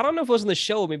me. I don't know if it was on the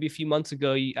show, maybe a few months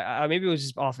ago. Maybe it was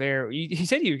just off air. You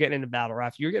said you were getting into battle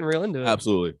rap. You were getting real into it.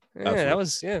 Absolutely. Yeah, Absolutely. that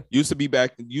was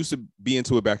Used to be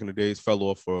into it back in the days. Fell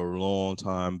off for a long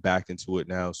time. Back into it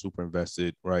now. Super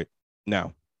invested. Right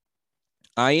now,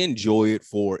 I enjoy it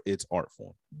for its art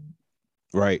form.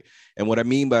 Right, and what I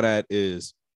mean by that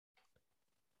is,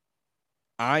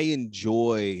 I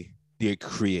enjoy the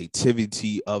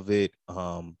creativity of it,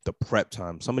 the prep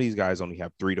time. Some of these guys only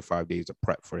have 3 to 5 days of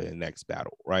prep for the next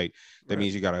battle, right? That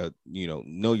means you gotta,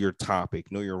 know your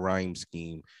topic, know your rhyme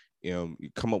scheme, you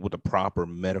come up with the proper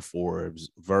metaphors,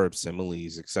 verbs,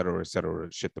 similes, et cetera,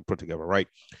 shit to put together, right?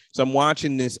 So I'm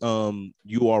watching this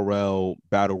URL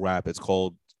battle rap. It's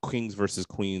called Kings versus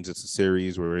Queens. It's a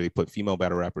series where they put female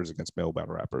battle rappers against male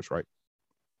battle rappers, right?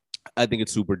 I think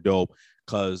it's super dope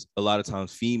because a lot of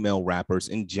times female rappers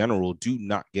in general do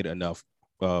not get enough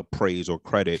praise or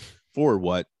credit for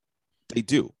what they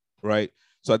do, right?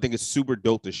 So I think it's super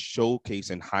dope to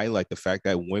showcase and highlight the fact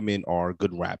that women are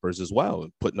good rappers as well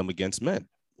and putting them against men.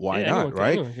 Why not,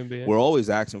 right? Anyone can be, yeah. We're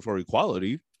always asking for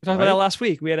equality. We talked about that last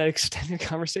week. We had an extended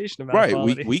conversation about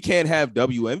equality. We can't have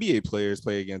WNBA players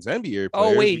play against NBA players.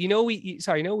 Oh wait, we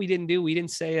didn't do. We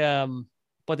didn't say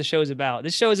what the show is about.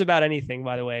 This show is about anything,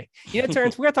 by the way.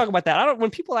 Terrence, we're gonna talk about that.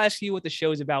 When people ask you what the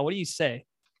show is about, what do you say?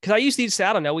 Because I used to say,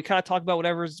 I don't know. We kind of talk about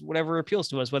whatever appeals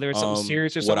to us, whether it's something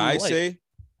serious or something. What I say,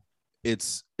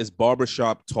 it's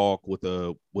barbershop talk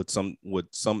with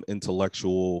some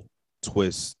intellectual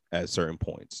twist at certain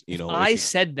points. I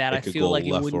said that, I feel like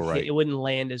it wouldn't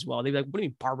land as well. They'd be like, "What do you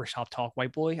mean barbershop talk,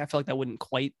 white boy?" I feel like that wouldn't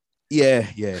quite. Yeah.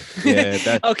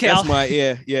 Okay. That's my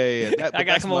I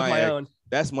gotta come up with my own.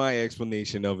 That's my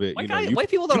explanation of it. White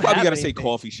people don't. You probably got to say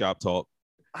coffee shop talk.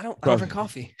 I don't drink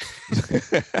coffee.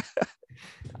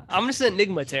 I'm just an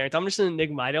enigma, Terrence. I'm just an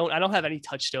enigma. I don't have any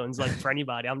touchstones like for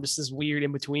anybody. I'm just this weird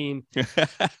in between.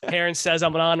 Terrence says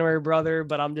I'm an honorary brother,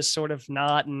 but I'm just sort of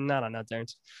not. And I don't know,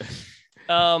 Terrence.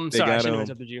 Sorry, I shouldn't have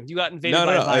interrupted you. You got invaded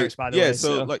by a virus, by the way. Yeah,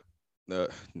 so like,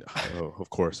 of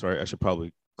course, right? I should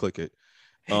probably click it.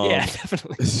 Yeah,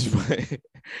 definitely.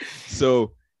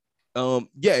 So,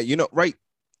 right?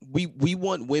 We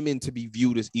want women to be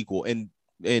viewed as equal, and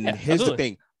here's absolutely. The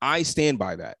thing. I stand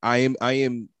by that.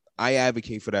 I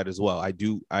advocate for that as well.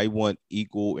 I want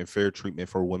equal and fair treatment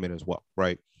for women as well,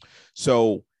 right?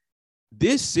 So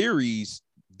this series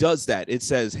does that. It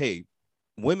says, hey,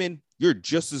 women, you're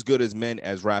just as good as men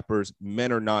as rappers.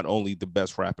 Men are not only the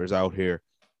best rappers out here,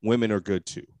 women are good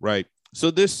too, right?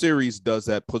 So this series does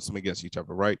that, puts them against each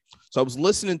other, right? So I was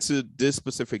listening to this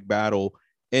specific battle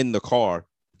in the car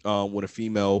when a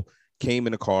female came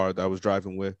in the car that I was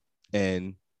driving with,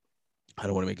 and I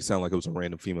don't want to make it sound like it was a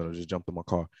random female that just jumped in my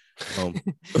car. I don't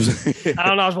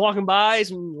know. I was walking by,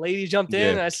 some ladies jumped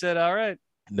in, and I said, all right.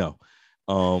 No.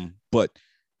 But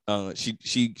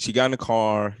she got in the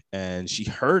car and she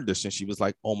heard this and she was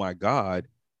like, oh my God,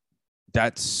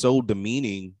 that's so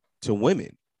demeaning to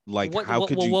women. Like, how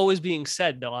could you? What was being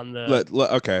said though on the?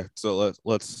 Okay, so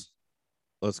let's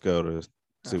go to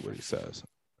see what he says.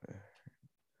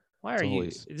 Why are you?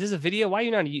 Is this a video? Why are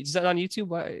you not? Is that on YouTube?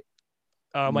 Why?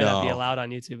 It might not be allowed on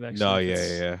YouTube. Actually, no,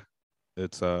 yeah.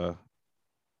 It's a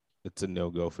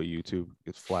no-go for YouTube.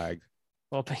 It's flagged.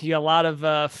 Well, you got a lot of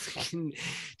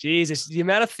Jesus. The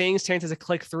amount of things Terrence has to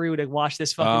click through to watch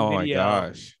this fucking video. Oh my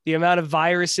gosh. The amount of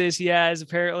viruses he has,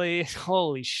 apparently.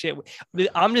 Holy shit.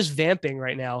 I'm just vamping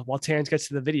right now while Terrence gets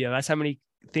to the video. That's how many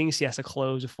things he has to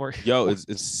close before. Yo,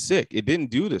 it's sick. It didn't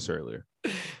do this earlier.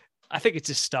 I think it's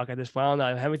just stuck at this point. I don't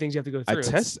know how many things you have to go through.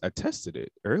 I tested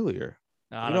it earlier.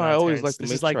 I always like to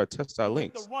make sure I test our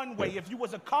links. The runway. If you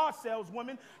was a car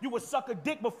saleswoman, you would suck a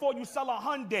dick before you sell a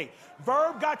Hyundai.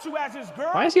 Verb got you as his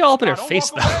girl. Why is he all up in her face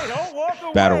though? Don't walk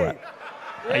away. Battle rap.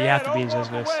 Yeah, you have to be in his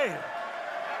face.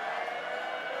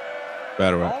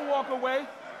 Battle rap. Don't walk away.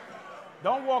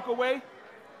 Don't walk away.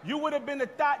 You would have been a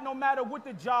thought no matter what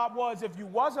the job was. If you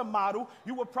was a model,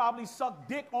 you would probably suck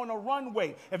dick on a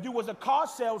runway. If you was a car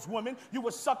saleswoman, you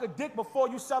would suck a dick before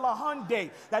you sell a Hyundai.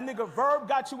 That nigga Verb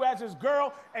got you as his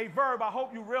girl. Hey, Verb, I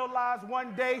hope you realize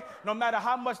one day, no matter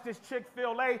how much this chick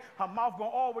feel, her mouth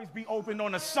gonna always be open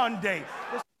on a Sunday.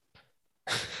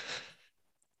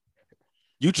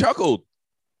 You chuckled.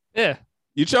 Yeah.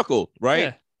 You chuckled, right?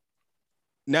 Yeah.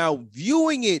 Now,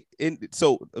 viewing it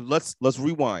so let's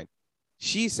rewind.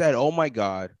 She said, oh my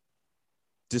God,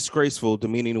 disgraceful,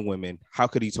 demeaning to women. How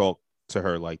could he talk to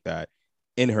her like that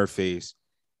in her face?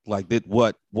 Like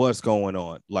what's going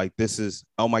on? Like this is,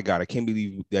 oh my God, I can't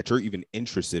believe that you're even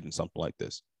interested in something like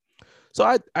this.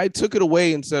 So I took it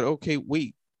away and said, okay,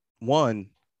 wait, one,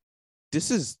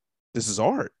 this is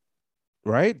art,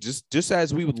 right? Just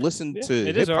as we would listen to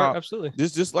it is hip art, hop, absolutely.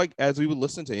 this just like as we would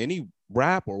listen to any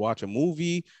rap or watch a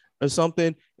movie or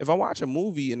something. If I watch a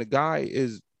movie and a guy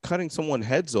is cutting someone's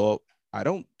heads off, I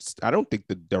don't think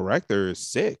the director is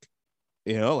sick.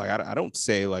 You know, like I don't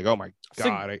say like, oh my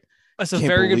God, That's a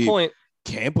very good point.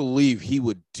 Can't believe he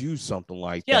would do something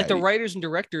like that. Yeah, like the writers and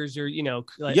directors are, you know,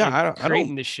 like, I creating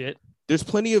don't, this shit. There's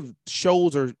plenty of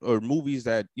shows or movies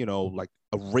that, you know, like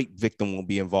a rape victim will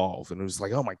be involved. And it was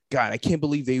like, oh my God, I can't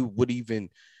believe they would even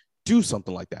do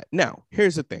something like that. Now,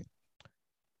 here's the thing.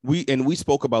 We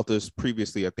spoke about this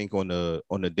previously, I think, on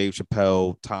the Dave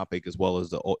Chappelle topic, as well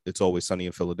as the It's Always Sunny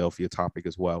in Philadelphia topic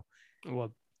as well. What,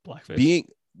 blackface?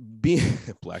 Being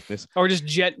blackness, or just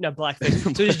blackface.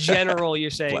 So just general, you're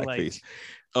saying blackface.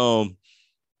 Like,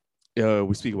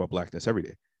 we speak about blackness every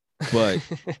day, but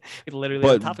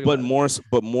literally, but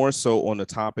more so on the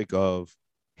topic of,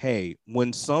 hey,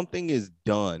 when something is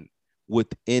done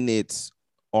within its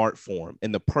art form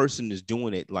and the person is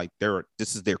doing it like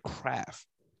this is their craft.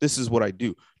 This is what I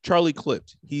do. Charlie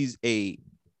Clips, he's a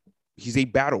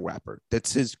battle rapper.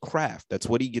 That's his craft. That's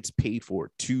what he gets paid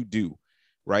for to do.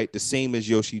 Right, the same as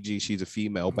Yoshi G. She's a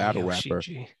female battle rapper.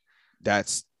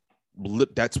 That's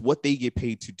what they get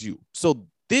paid to do. So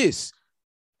this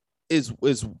is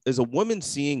a woman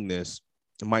seeing this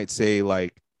might say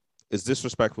like, is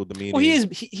disrespectful to me. Well, he is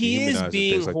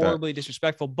being horribly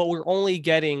disrespectful, but we're only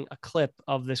getting a clip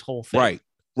of this whole thing.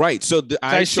 Right. So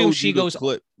I assume she goes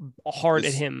hard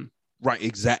at him. Right.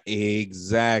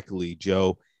 Exactly,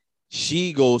 Joe.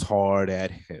 She goes hard at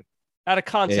him. Out of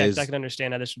context, I can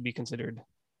understand how this would be considered.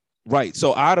 Right.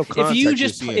 So out of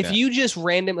context,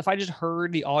 if I just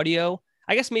heard the audio,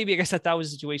 I guess that was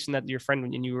a situation that your friend,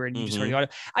 when you just heard the audio,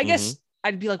 I guess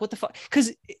I'd be like, what the fuck?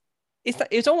 Because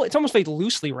it's almost like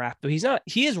loosely rapped, though.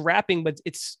 He is rapping, but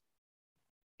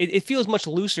it feels much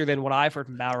looser than what I've heard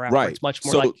from battle rap. Right. It's much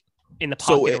more like in the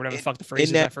pocket or whatever the fuck the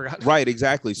phrase is. I forgot. Right.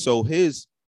 Exactly. So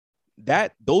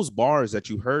those bars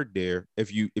that you heard there,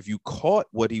 if you caught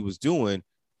what he was doing,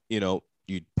 you know,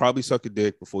 you'd probably suck a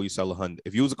dick before you sell a Hyundai.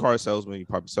 If you was a car salesman, you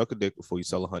probably suck a dick before you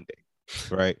sell a Hyundai,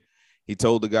 right? He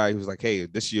told the guy, he was like, hey,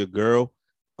 this is your girl,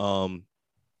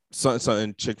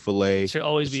 something Chick-fil-A. Should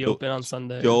always be open on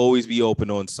Sunday. You'll always be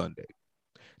open on Sunday.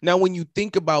 Now, when you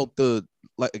think about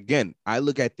again, I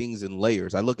look at things in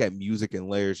layers. I look at music in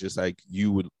layers, just like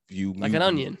you would view like an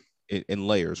onion in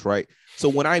layers, right? So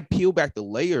when I peel back the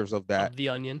layers of that, the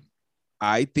onion,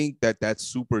 I think that's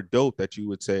super dope that you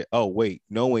would say, Chick-fil-A,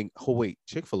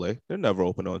 they're never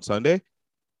open on Sunday.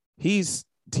 He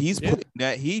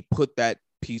put that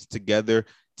piece together,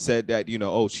 said that, you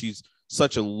know, she's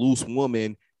such a loose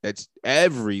woman that's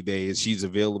every day she's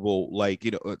available, like, you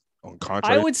know, on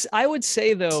contract. I would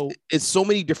say though, it's so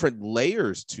many different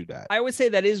layers to that. I would say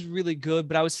that is really good,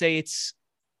 but I would say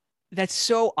that's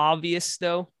so obvious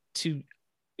though. I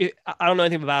don't know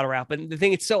anything about battle rap, but the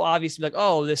thing, it's so obvious to be like,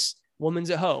 oh, this woman's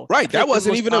a hoe. Right. That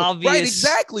wasn't even obvious. Right.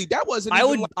 Exactly. That wasn't. I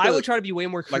would try to be way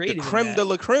more creative. Like the creme de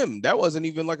la creme. That wasn't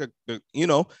even like that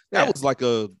was like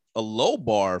a low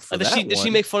bar for that. Does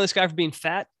she make fun of this guy for being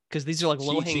fat? Because these are like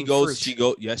low hanging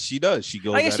fruit. Yes, she does. She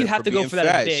goes. I guess you have to go for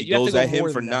that a bit. She goes at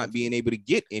him for not being able to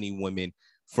get any women,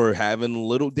 for having a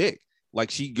little dick.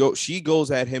 Like she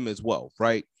goes at him as well.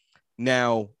 Right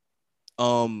now,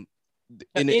 in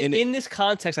this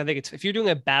context, I think if you're doing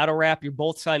a battle rap, you're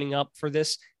both signing up for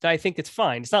this, then I think it's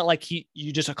fine. It's not like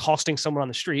you just accosting someone on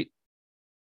the street.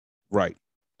 Right.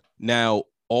 Now,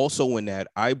 also in that,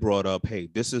 I brought up, hey,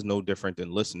 this is no different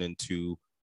than listening to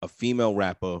a female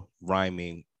rapper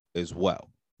rhyming as well,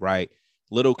 right?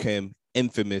 Lil' Kim,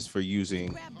 infamous for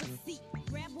using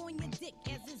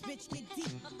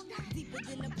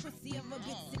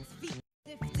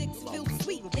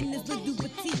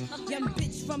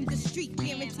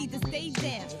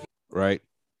right.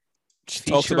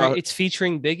 It's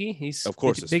featuring Biggie. He's of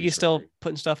course Biggie's still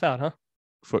putting stuff out, huh?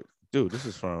 Dude, this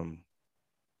is from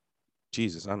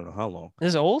Jesus. I don't know how long. This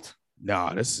is old?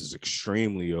 Nah, this is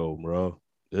extremely old, bro.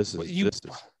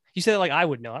 You said it like I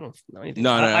would know. I don't know anything.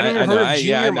 No, I've never heard of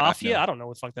Junior Mafia. I don't know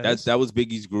what the fuck that is. That was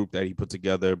Biggie's group that he put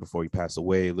together before he passed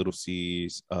away. Little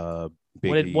C's,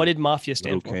 Biggie. What did Mafia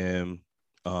stand for? Kim.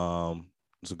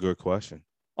 It's a good question.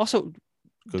 Also,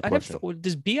 good question.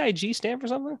 Does BIG stand for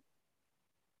something?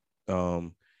 I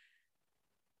don't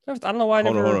know why I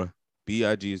never. Hold on.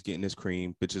 BIG is getting this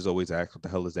cream. Bitches always ask, what the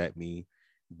hell does that mean?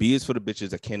 B is for the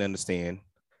bitches that can't understand.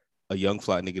 a young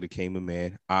flat nigga that came a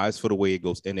man. Eyes for the way it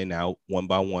goes in and out, one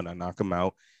by one. I knock him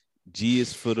out. G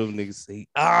is for the niggas say,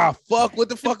 fuck, what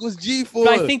the fuck was G for?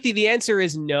 But I think the answer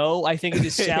is no. I think it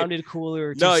just sounded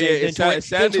cooler. No, yeah, it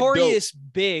sounded Notorious dope.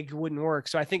 Big wouldn't work.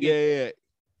 So I think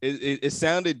it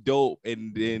sounded dope,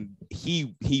 and then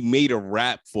he made a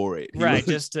rap for it. Right,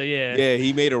 just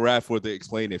he made a rap for it to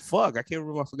explain it. Fuck, I can't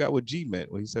remember. I forgot what G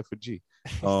meant. What he said for G.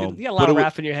 You got a lot of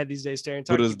rap in your head these days, Darren.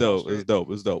 But it's dope. It's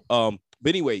dope. It's dope. But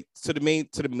anyway, to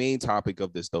the main topic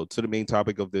of this though. To the main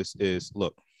topic of this is,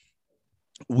 look,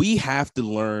 we have to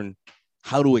learn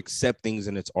how to accept things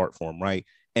in its art form, right?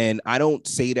 And I don't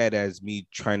say that as me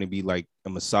trying to be like a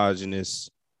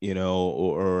misogynist, you know,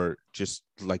 or just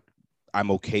like I'm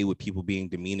okay with people being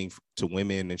demeaning to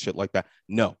women and shit like that.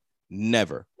 No,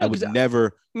 never. No, I would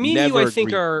never. Me and you, I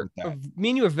think, me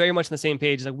and you are very much on the same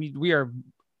page. Like we are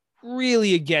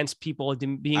really against people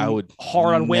being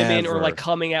hard on women or like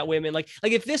coming at women. Like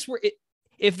if this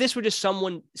were just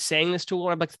someone saying this to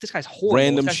her, I'm like, this guy's horrible.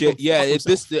 Random shit. Yeah, if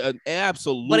this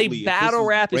absolutely. But a battle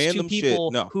rap is two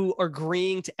people who are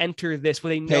agreeing to enter this where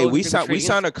they know. Hey, we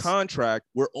signed a contract.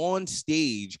 We're on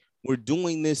stage. We're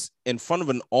doing this in front of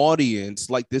an audience.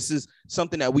 Like, this is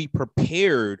something that we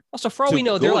prepared. Also, for all we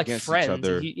know, they're like friends.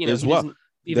 As well.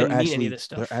 Even mean any of this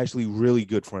stuff. They're actually really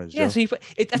good friends. Yeah, Joe.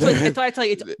 so that's why I tell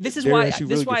you. This is why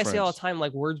I say all the time,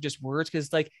 like, words just words,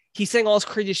 because like he's saying all this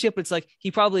crazy shit, but it's like he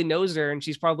probably knows her and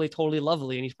she's probably totally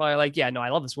lovely, and he's probably like, yeah, no, I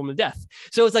love this woman to death.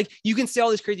 So it's like you can say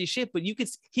all this crazy shit, but he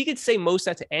could say most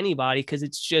of that to anybody because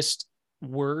it's just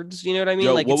words. You know what I mean?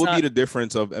 Yo, like, what would be the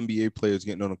difference of NBA players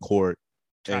getting on the court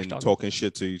and talking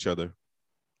shit to each other?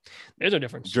 There's no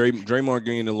difference. Draymond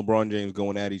Green and LeBron James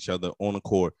going at each other on the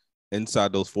court.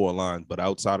 Inside those four lines, but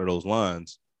outside of those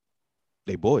lines,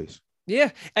 they boys. Yeah,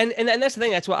 and that's the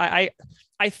thing. That's why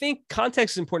I think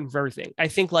context is important for everything. I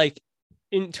think like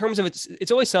in terms of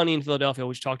it's Always Sunny in Philadelphia,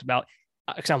 which we talked about.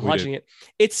 Because I'm watching it.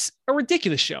 It's a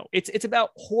ridiculous show. It's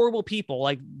about horrible people.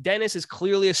 Like Dennis is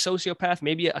clearly a sociopath,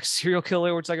 maybe a serial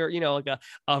killer, which is like a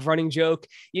running joke.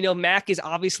 You know, Mac is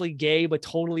obviously gay, but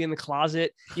totally in the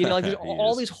closet. You know, like there's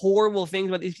all these horrible things.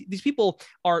 But these people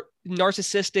are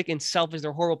narcissistic and selfish.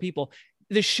 They're horrible people.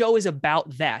 The show is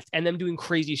about that and them doing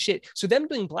crazy shit. So them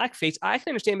doing blackface, I can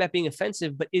understand that being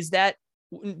offensive, but is that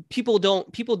people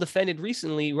defended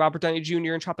recently Robert Downey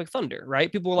Jr. and Tropic Thunder,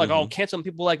 right? People were like, oh, cancel them.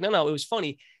 People were like, no, it was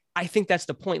funny. I think that's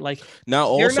the point. Like,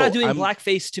 now they're not doing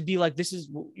blackface to be like, this is,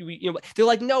 they're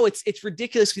like, no, it's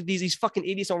ridiculous. These fucking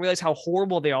idiots don't realize how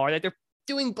horrible they are, that they're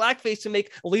doing blackface to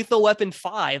make Lethal Weapon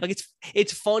 5. Like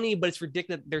it's funny, but it's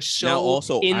ridiculous. They're so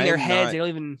in their heads. They don't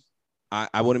even.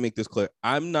 I want to make this clear.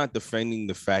 I'm not defending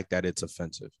the fact that it's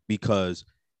offensive, because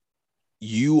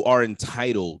you are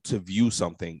entitled to view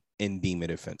something and deem it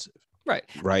offensive.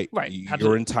 Right.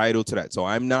 You're entitled to that. So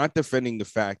I'm not defending the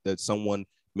fact that someone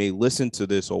may listen to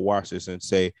this or watch this and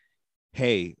say,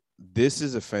 hey, this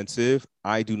is offensive.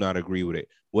 I do not agree with it.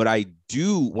 What I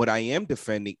am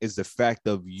defending is the fact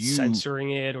of you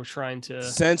censoring it or trying to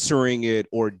censoring it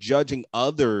or judging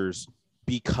others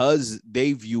because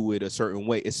they view it a certain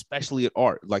way, especially at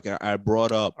art. Like I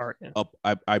brought up,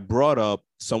 I brought up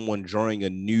someone drawing a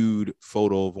nude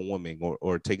photo of a woman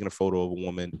or taking a photo of a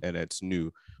woman and it's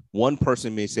nude. One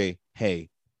person may say, hey,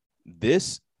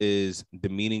 this is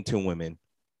demeaning to women.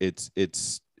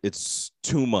 It's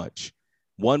too much.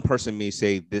 One person may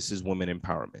say this is women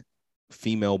empowerment.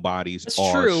 Female bodies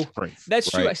are strength. That's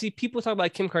true. I see people talk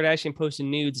about Kim Kardashian posting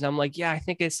nudes, and I'm like, yeah, I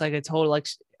think it's like a total like.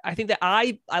 I think that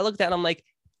I look at that and I'm like,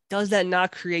 does that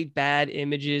not create bad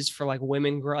images for like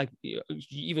women, like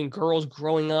even girls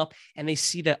growing up, and they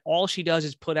see that all she does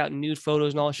is put out nude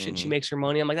photos and all shit. And she makes her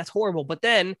money. I'm like, that's horrible. But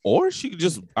then, or she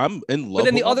just, I'm in love. But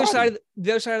then the other side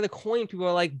of the coin, people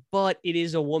are like, but it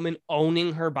is a woman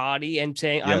owning her body and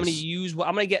saying, yes,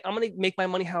 I'm going to make my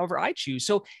money however I choose.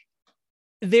 So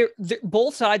they're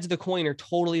both sides of the coin are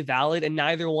totally valid, and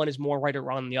neither one is more right or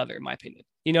wrong than the other, in my opinion.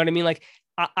 You know what I mean? Like,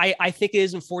 I think it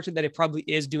is unfortunate that it probably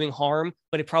is doing harm,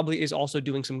 but it probably is also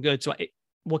doing some good. So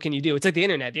what can you do? It's like the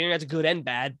internet. The internet's good and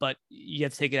bad, but you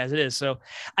have to take it as it is. So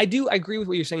I agree with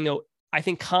what you're saying, though. I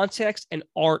think context and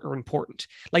art are important.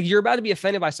 Like, you're about to be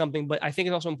offended by something, but I think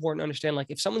it's also important to understand,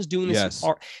 like, if someone's doing this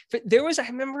art, I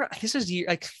remember this was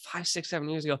like 5, 6, 7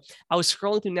 years ago. I was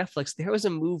scrolling through Netflix. There was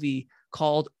a movie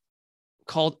called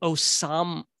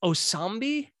Osambi,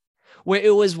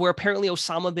 where apparently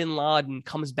Osama bin Laden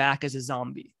comes back as a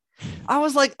zombie. I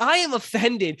was like, I am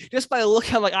offended just by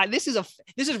looking. I'm like, this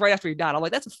is right after he died. I'm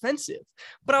like, that's offensive.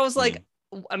 But I was like,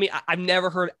 I mean, I've never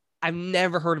heard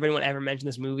of anyone ever mention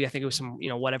this movie. I think it was some,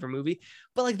 whatever movie.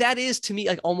 But like, that is to me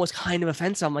like almost kind of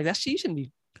offensive. I'm like, you shouldn't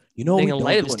be. You know what being we a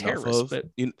light don't of do his enough terrorists, of, but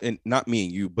and not me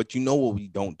and you, but you know what we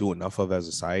don't do enough of as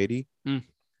a society? Mm.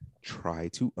 Try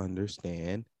to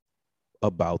understand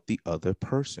about the other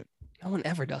person. no one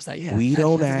ever does that. Yeah, We that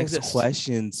don't doesn't ask exist.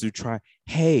 questions to try,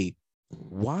 hey,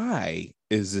 why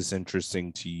is this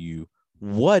interesting to you?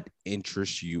 What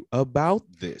interests you about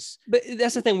this? But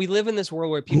that's the thing. We live in this world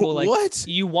where people like What?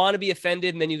 you want to be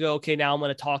offended, and then you go, okay, now I'm going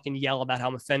to talk and yell about how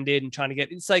I'm offended and trying to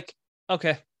get. It's like,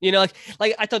 okay, you know,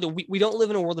 like I thought that we don't live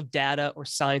in a world of data or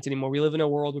science anymore. We live in a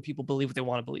world where people believe what they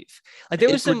want to believe. Like there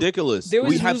was It's some ridiculous. there was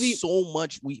We this have movie- so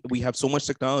much. We have so much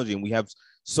technology, and we have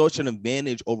such an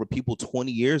advantage over people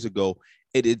 20 years ago.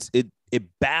 It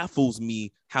baffles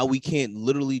me how we can't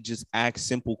literally just ask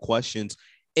simple questions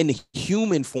in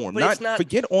human form, But it's not-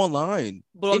 forget online.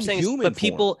 But what I'm in saying is, human but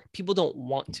form. people don't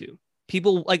want to.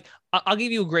 People like I'll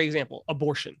give you a great example: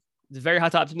 abortion. It's a very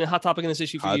hot topic. It's been a hot topic in this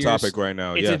issue for Hot years. topic right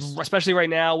now. Yes. Especially right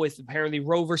now with apparently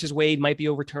Roe versus Wade might be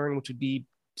overturned, which would be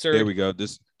absurd. There we go.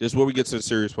 This is where we get to the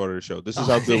serious part of the show. This is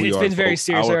how good we It's are. been very folks.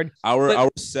 serious. Our But- our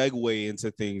segue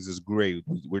into things is great.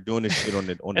 We're doing this shit on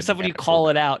the That's not when you call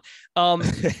it out. But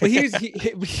here's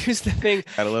the thing.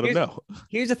 Gotta let them here's- know.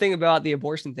 Here's the thing about the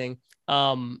abortion thing.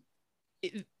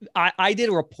 I did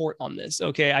a report on this.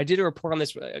 Okay, I did a report on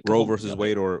this. Roe versus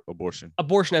Wade or abortion.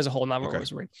 Abortion as a whole, not Roe Okay.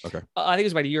 versus Wade. Okay. I think it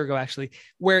was about a year ago actually,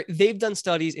 where they've done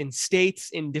studies in states,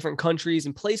 in different countries,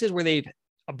 in places where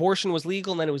abortion was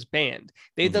legal and then it was banned.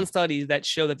 They've done studies that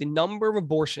show that the number of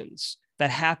abortions that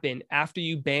happen after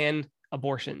you ban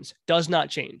abortions does not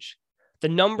change. The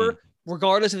number,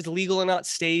 regardless if it's legal or not,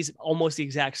 stays almost the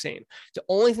exact same. The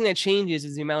only thing that changes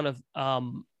is the amount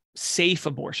of safe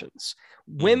abortions.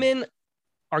 Women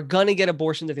are gonna get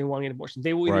abortions if they want to get abortions.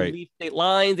 They will either Right. leave state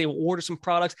lines, they will order some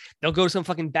products, they'll go to some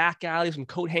fucking back alley, some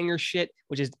coat hanger shit,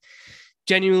 which is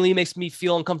genuinely makes me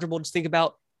feel uncomfortable to think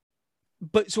about.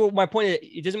 But so my point is,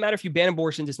 it doesn't matter if you ban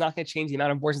abortions, it's not going to change the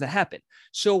amount of abortions that happen.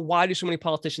 So why do so many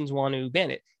politicians want to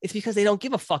ban it? It's because they don't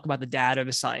give a fuck about the data or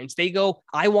the science. They go,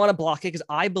 I want to block it because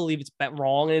I believe it's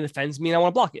wrong and it offends me and I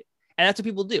want to block it. And that's what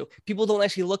people do. People don't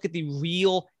actually look at the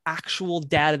real, actual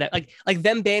data that, like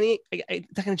them banning it,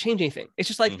 it's not going to change anything. It's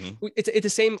just like it's the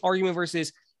same argument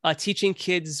versus teaching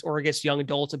kids or I guess young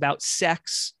adults about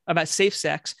sex, about safe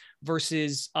sex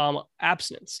versus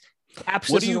abstinence.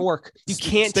 Abstinence doesn't work. You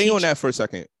can't stay on that for a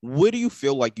second. What do you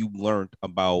feel like you learned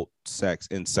about sex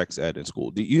in sex ed in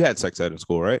school? You had sex ed in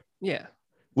school, right? Yeah.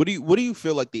 What do you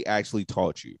feel like they actually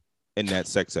taught you in that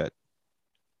sex ed?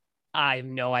 I have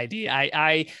no idea.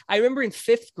 I remember in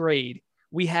 5th grade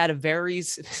we had a very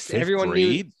everyone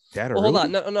knew. That Well, hold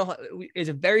on, no. It's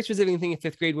a very specific thing in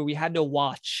 5th grade where we had to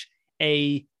watch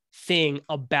a thing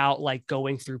about like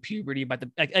going through puberty, about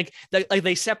like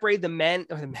they separated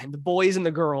the boys and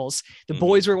the girls. The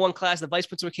boys were in one class. The vice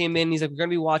principal came in. He's like, we're gonna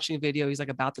be watching a video. He's like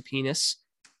about the penis.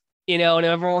 You know, and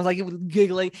everyone was like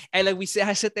giggling. And like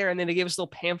I sit there and then they gave us a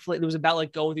little pamphlet. It was about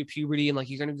like going through puberty and like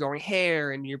you're going to be growing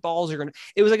hair and your balls are going to,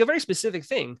 it was like a very specific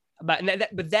thing about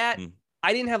that.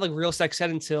 I didn't have like real sex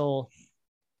ed until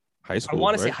high school. I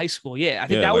want to say high school. Yeah. I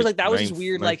think that was like, that was just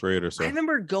weird. Like so. I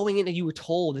remember going in and you were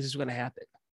told this is going to happen.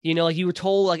 You know, like you were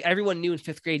told, like everyone knew in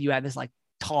 5th grade, you had this like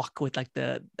talk with like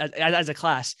as a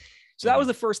class. So that was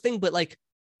the first thing. But like,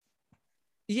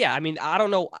 yeah, I mean, I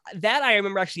don't know that I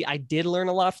remember actually I did learn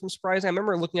a lot from Surprise. I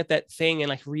remember looking at that thing and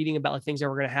like reading about like things that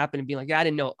were going to happen and being like, yeah, I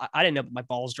didn't know my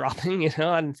balls dropping, you know,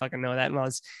 I didn't fucking know that when I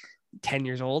was 10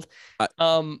 years old.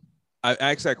 I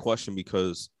asked that question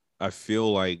because I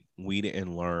feel like we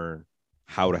didn't learn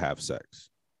how to have sex.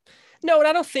 No, and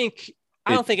I don't think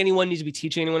anyone needs to be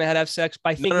teaching anyone how to have sex,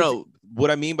 but I think no.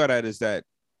 What I mean by that is that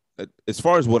as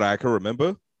far as what I can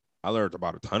remember, I learned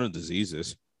about a ton of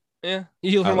diseases. Yeah,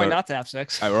 you learn why not to have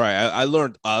sex. I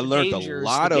learned a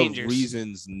lot of dangers.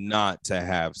 reasons not to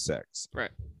have sex.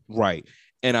 Right.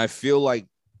 And I feel like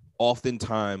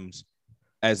oftentimes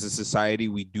as a society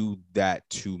we do that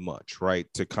too much, right?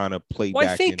 To kind of play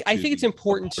back. I think it's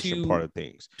important to part of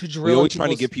things. To drill. We're always trying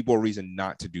to give people a reason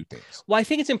not to do things. Well, I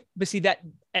think but see that,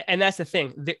 and that's the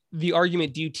thing. The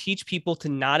argument: do you teach people to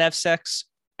not have sex?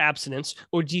 Abstinence,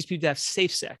 or teach people to have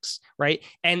safe sex, right?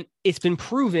 And it's been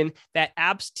proven that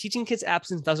teaching kids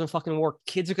abstinence doesn't fucking work.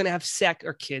 Kids are gonna have sex,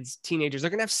 or teenagers,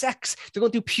 they're gonna have sex. They're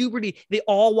going through puberty. They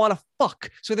all want to fuck,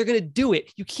 so they're gonna do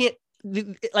it. You can't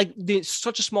there's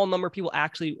such a small number of people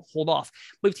actually hold off.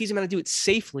 But if you teach them how to do it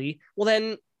safely, well,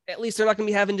 then at least they're not gonna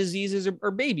be having diseases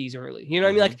or babies early. You know what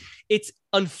I mean? Like it's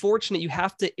unfortunate. You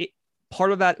have to.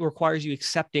 Part of that requires you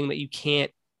accepting that you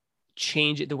can't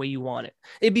change it the way you want it.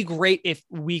 It'd be great if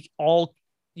we all,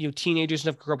 teenagers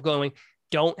and stuff grew up going,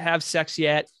 don't have sex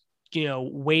yet,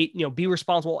 wait, be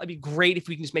responsible. It'd be great if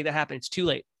we can just make that happen. It's too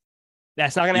late.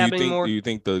 That's not going to happen anymore. Do you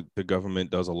think the government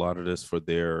does a lot of this for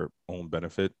their own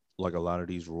benefit? Like a lot of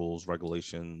these rules,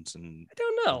 regulations, and I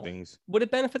don't know. Things. Would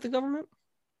it benefit the government?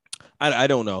 I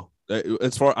don't know.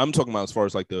 I'm talking about as far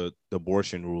as like the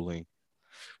abortion ruling.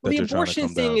 Well, the abortion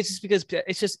thing is just because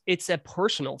it's a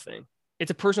personal thing.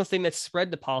 It's a personal thing that's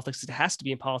spread to politics. It has to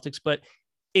be in politics, but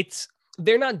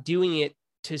they're not doing it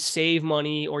to save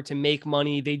money or to make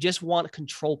money. They just want to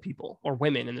control people, or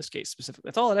women in this case specifically.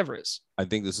 That's all it ever is. I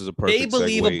think this is a perfect. They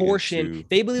believe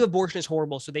abortion is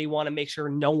horrible, so they want to make sure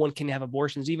no one can have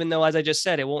abortions, even though, as I just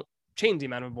said, it won't change the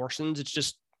amount of abortions. It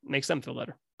just makes them feel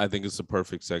better. I think it's a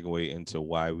perfect segue into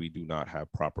why we do not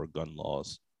have proper gun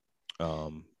laws. In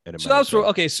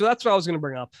America. So that's what I was going to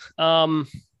bring up.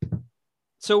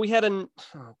 So we had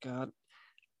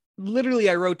literally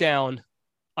I wrote down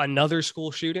another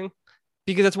school shooting,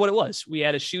 because that's what it was. We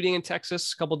had a shooting in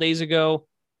Texas a couple of days ago.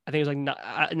 I think it was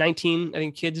like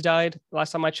 19 kids died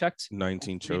last time I checked.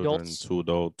 19 children, 2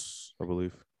 adults, I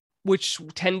believe. Which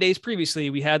 10 days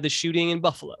previously, we had the shooting in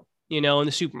Buffalo, in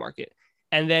the supermarket.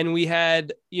 And then we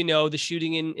had, the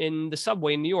shooting in the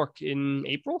subway in New York in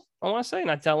April, I want to say,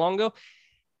 not that long ago.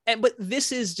 But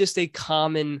this is just a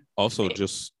common. Also,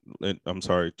 thing. I'm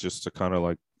sorry, just to kind of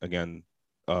like, again,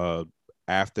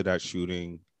 after that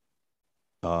shooting,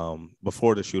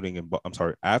 after the shooting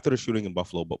in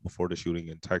Buffalo, but before the shooting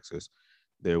in Texas,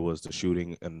 there was the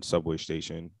shooting in the subway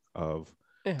station of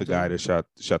the guy that shot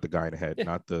the guy in the head,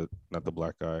 not the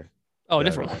black guy. Oh, a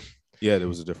different one. Yeah, there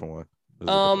was a different one.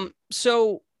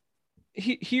 So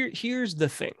here's the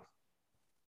thing.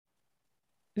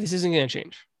 This isn't going to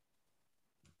change.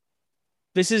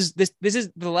 This is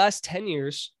the last 10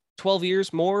 years, 12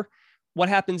 years more. What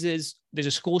happens is there's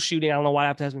a school shooting. I don't know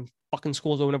why there hasn't been fucking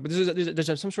schools open up, but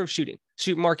there's some sort of shooting,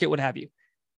 supermarket, what have you.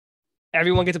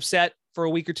 Everyone gets upset for a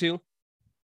week or two,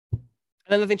 and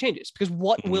then nothing changes, because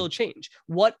what will change?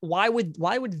 Why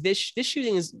would this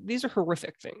shooting these are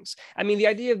horrific things. I mean, the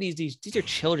idea of these are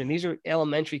children. These are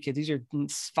elementary kids. These are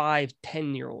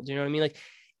 5-10-year-olds. You know what I mean? Like,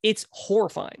 it's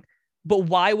horrifying. But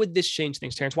why would this change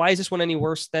things, Terrence? Why is this one any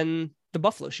worse than the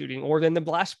Buffalo shooting or than the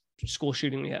last school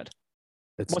shooting we had?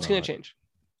 What's going to change?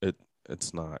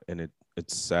 It's not. And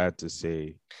it's sad to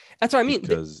say. That's what I mean.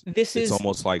 Because it's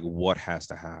almost like what has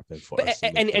to happen for us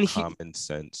to make common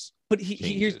sense. But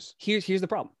here's the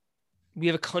problem. We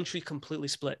have a country completely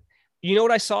split. You know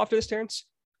what I saw after this, Terrence?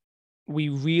 We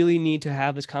really need to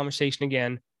have this conversation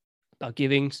again about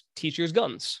giving teachers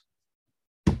guns.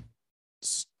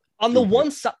 On the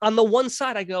one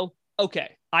side, I go,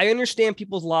 okay, I understand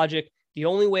people's logic. The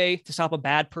only way to stop a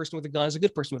bad person with a gun is a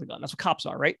good person with a gun. That's what cops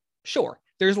are, right? Sure.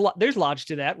 There's logic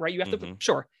to that, right? You have to,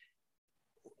 sure.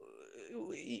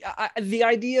 The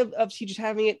idea of teachers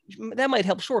having it, that might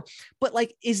help, sure. But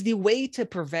like, is the way to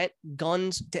prevent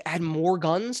guns to add more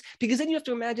guns? Because then you have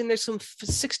to imagine there's some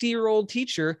 60-year-old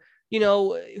teacher,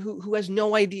 who has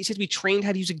no idea. She has to be trained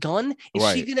how to use a gun.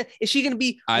 Is she gonna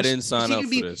be? I didn't sign up for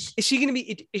this. Is she gonna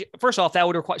be? First off, that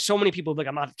would require so many people. Like,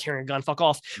 I'm not carrying a gun. Fuck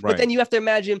off. Right. But then you have to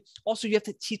imagine. Also, you have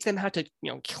to teach them how to,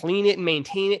 clean it and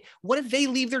maintain it. What if they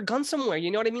leave their gun somewhere? You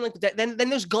know what I mean? Like that. Then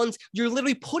there's guns. You're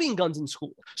literally putting guns in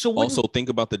school. So also think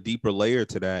about the deeper layer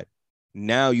to that.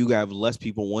 Now you have less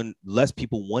people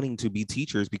wanting to be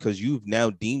teachers because you've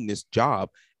now deemed this job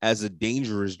as a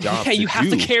dangerous job. Yeah, you have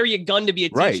to carry a gun to be a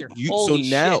teacher.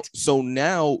 Right. So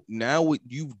now what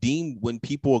you've deemed, when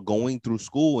people are going through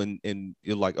school and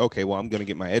you're like, okay, well, I'm going to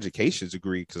get my education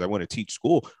degree because I want to teach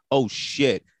school. Oh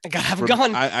shit. I gotta have a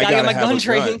gun. I gotta get my gun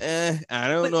training. I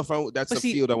don't know if that's a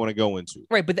field I want to go into.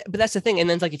 Right. But that's the thing. And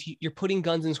then it's like, if you're putting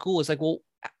guns in school, it's like, well,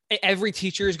 every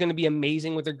teacher is going to be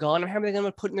amazing with their gun. Or how are they going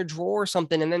to put in their drawer or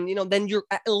something? And then, then you're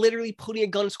literally putting a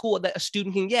gun in school that a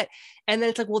student can get. And then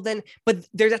it's like, well, but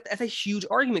that's a huge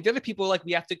argument. The other people are like,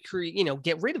 we have to create,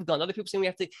 get rid of guns. Other people saying we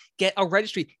have to get a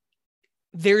registry.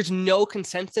 There's no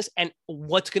consensus. And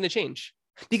what's going to change?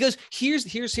 Because here's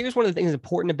one of the things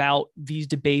important about these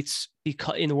debates,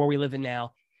 because in the world we live in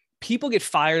now, people get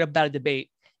fired up about a debate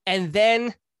and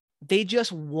then they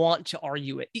just want to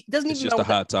argue it. It doesn't even matter. It's just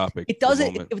a hot topic. It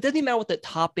doesn't even matter what the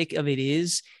topic of it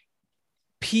is.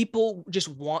 People just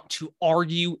want to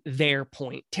argue their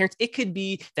point. Terrence, it could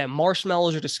be that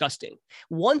marshmallows are disgusting.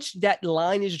 Once that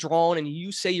line is drawn and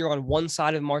you say you're on one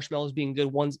side of marshmallows being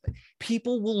good,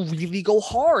 people will really go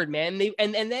hard, man.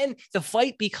 And then the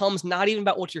fight becomes not even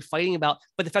about what you're fighting about,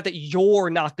 but the fact that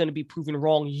you're not going to be proven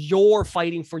wrong. You're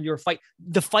fighting for your fight.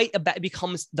 The fight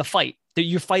becomes the fight that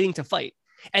you're fighting to fight.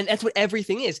 And that's what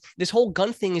everything is. This whole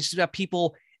gun thing is just about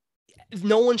people.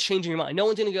 No one's changing your mind. No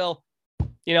one's going to go,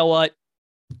 you know what?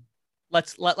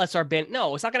 Let's start ban.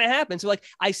 No, it's not going to happen. So like,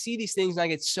 I see these things and I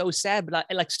get so sad, but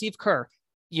like Steve Kerr,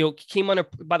 came under,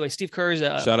 by the way, Steve Kerr's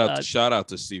shout out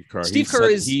to Steve Kerr. Steve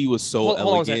Kerr he was so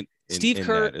elegant Steve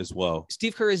Kerr that as well.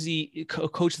 Steve Kerr is the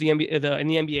coach of the NBA, in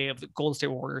the NBA of the Golden State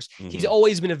Warriors. Mm-hmm. He's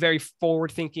always been a very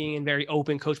forward-thinking and very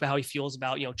open coach about how he feels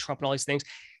about Trump and all these things.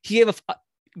 He gave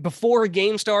before a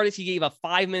game started, he gave a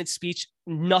 5-minute speech,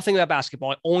 nothing about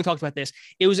basketball. I only talked about this.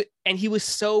 And he was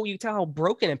so, you tell how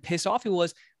broken and pissed off he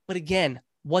was. But again,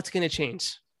 what's going to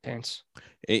change, Terrence?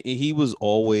 He was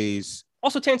always.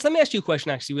 Also, Terrence, let me ask you a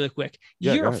question, actually, really quick.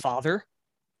 Yeah, you're a father.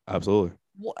 Absolutely.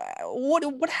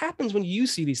 What happens when you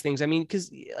see these things? I mean,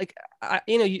 because I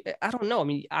don't know. I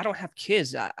mean, I don't have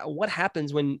kids. What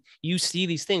happens when you see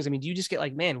these things? I mean, do you just get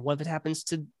like, man, what if it happens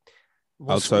to?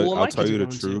 I'll tell you the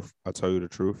truth. I'll tell you the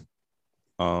truth.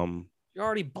 You're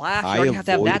already black. You already have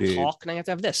to have that talk. Now you have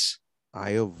to have this.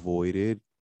 I avoided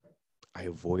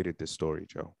this story,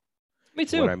 Joe. Me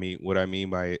too. What I mean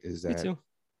by it is that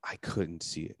I couldn't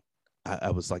see it.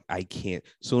 I was like, I can't.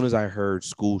 As soon as I heard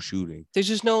school shooting, there's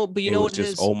just no. But you know what it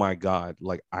is? Oh my God!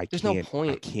 Like there's no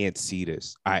point. I can't see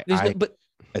this. But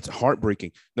it's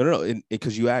heartbreaking. No.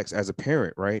 Because you asked as a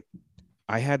parent, right?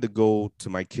 I had to go to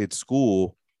my kid's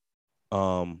school.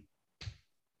 I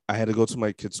had to go to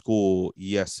my kid's school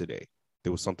yesterday.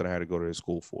 There was something I had to go to his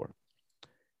school for.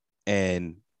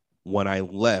 And when I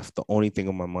left, the only thing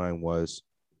on my mind was,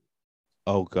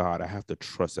 oh God, I have to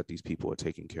trust that these people are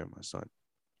taking care of my son.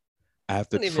 I have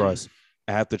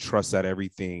to trust that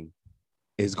everything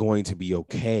is going to be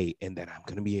okay and that I'm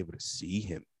going to be able to see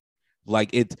him. Like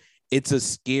it's a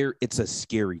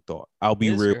scary thought. I'll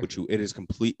be real with you. It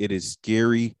is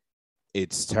scary.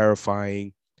 It's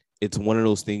terrifying. It's one of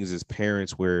those things as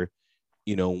parents where,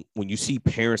 when you see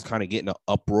parents kind of getting an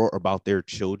uproar about their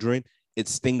children,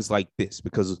 it's things like this,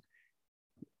 because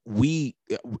we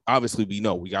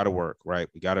know we got to work, right?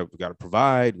 We got to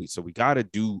provide. So we got to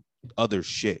do other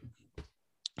shit.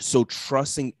 So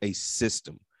trusting a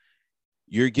system,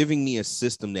 you're giving me a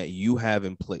system that you have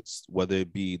in place, whether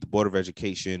it be the Board of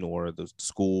Education or the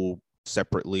school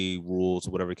separately, rules,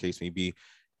 whatever the case may be.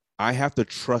 I have to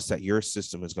trust that your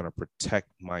system is going to protect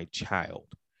my child,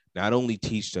 not only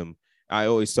teach them. I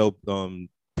always tell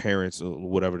parents,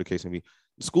 whatever the case may be,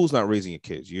 the school's not raising your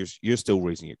kids. You're still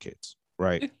raising your kids,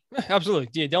 right? Absolutely.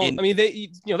 Yeah,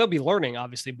 they'll be learning,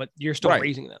 obviously, but you're still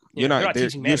raising them. You're not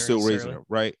teaching you're still raising them,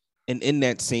 right? And in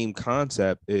that same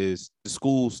concept is the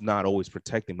school's not always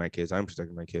protecting my kids. I'm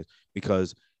protecting my kids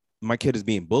because my kid is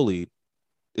being bullied.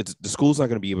 The school's not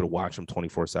going to be able to watch him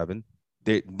 24/7.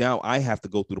 Now I have to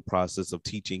go through the process of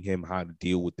teaching him how to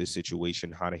deal with this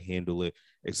situation, how to handle it,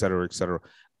 et cetera, et cetera.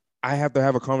 I have to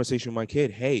have a conversation with my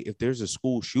kid. Hey, if there's a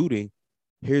school shooting,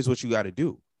 here's what you got to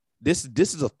do. This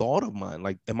is a thought of mine.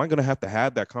 Like, am I going to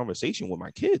have that conversation with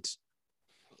my kids?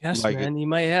 Yes, man. You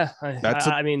might. Yeah.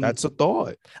 That's a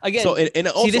thought. Again. So, and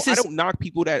also, I don't knock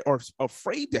people that are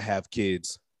afraid to have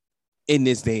kids in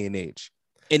this day and age,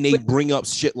 and they bring up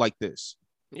shit like this.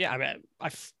 Yeah, I mean,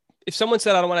 if someone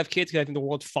said I don't want to have kids because I think the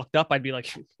world's fucked up, I'd be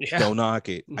like, yeah. Don't knock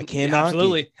it. I can't knock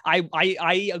absolutely. it.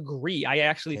 I agree. I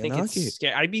actually think it's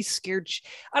scary. I'd be scared.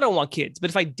 I don't want kids, but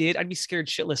if I did, I'd be scared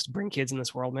shitless to bring kids in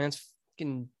this world, man. It's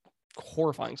fucking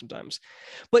horrifying sometimes.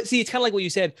 But see, it's kind of like what you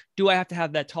said. Do I have to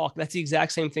have that talk? That's the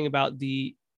exact same thing about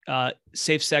the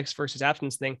safe sex versus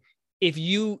abstinence thing.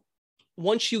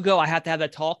 Once you go, I have to have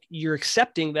that talk, you're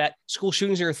accepting that school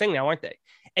shootings are a thing now, aren't they?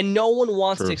 And no one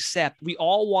wants to accept. We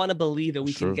all want to believe that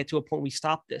we can get to a point we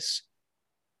stop this.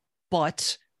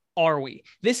 But are we?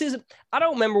 I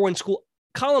don't remember when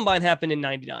Columbine happened in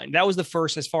 99. That was the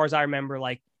first, as far as I remember,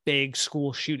 like big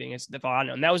school shooting. It's the I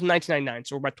know. And that was in 1999.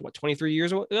 So we're about to 23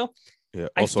 years ago? Yeah.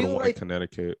 Also the one in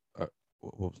Connecticut.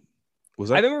 Was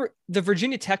that? I remember the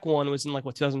Virginia Tech one was in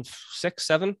 2006,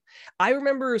 7. I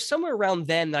remember somewhere around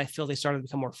then that I feel they started to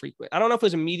become more frequent. I don't know if it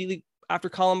was immediately after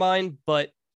Columbine, but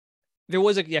there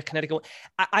was Connecticut one.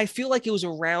 I feel like it was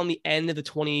around the end of the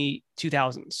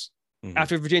 2000s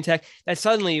after Virginia Tech that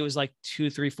suddenly it was like 2,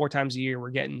 3, 4 times a year.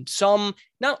 We're getting some,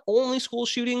 not only school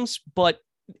shootings, but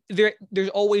there's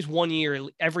always one year.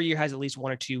 Every year has at least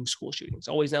 1 or 2 school shootings,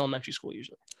 always in elementary school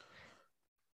usually.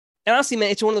 And honestly,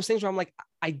 man, it's one of those things where I'm like,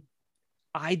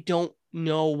 I don't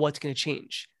know what's going to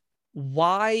change.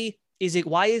 Why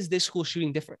is this school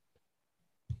shooting different?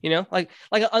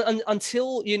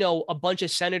 Until, a bunch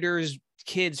of senators'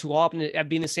 kids who all happen to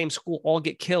be in the same school all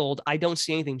get killed, I don't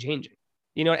see anything changing,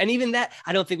 and even that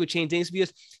I don't think would change things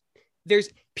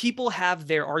because people have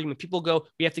their argument. People go,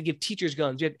 we have to give teachers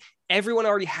guns. Everyone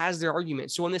already has their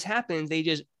argument. So when this happens, they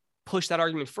just push that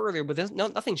argument further, but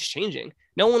nothing's changing.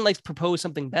 No one likes to propose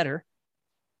something better.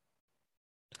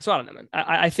 So I don't know, man.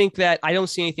 I think that I don't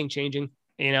see anything changing,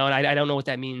 and I don't know what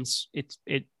that means.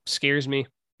 It scares me.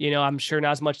 I'm sure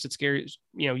not as much that scares,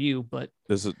 you, but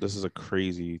This is a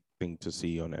crazy thing to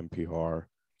see on NPR.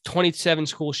 27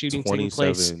 school shootings taking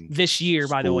place 27 this year,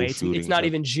 by the way. It's shootings not have-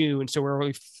 even June, so we're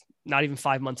really not even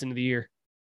 5 months into the year.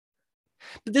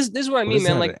 But this is what I What mean, is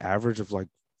man. that, Like, an average of like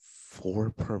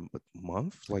 4 per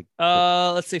month? Like,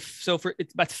 let's say, so for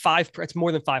it's about 5 it's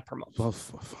more than 5 per month.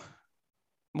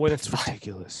 More than that's 5.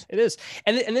 ridiculous. It is.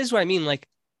 And this is what I mean. Like,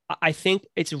 I think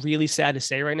it's really sad to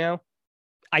say right now.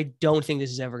 I don't think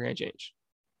this is ever going to change.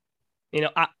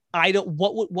 I don't.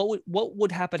 What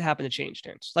would happen to change,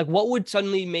 Terrence? Like, what would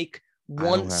suddenly make don't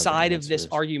one have side the of this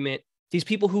answers. argument? These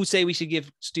people who say we should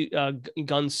give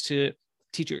guns to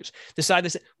teachers decide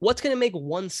this. What's going to make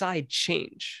one side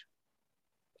change?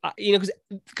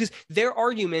 Because their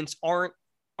arguments are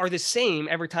the same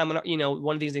every time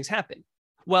one of these things happen.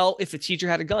 Well, if a teacher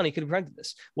had a gun, he could have prevented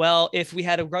this. Well, if we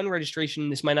had a gun registration,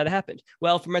 this might not have happened.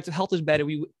 Well, if mental health is better,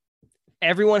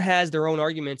 everyone has their own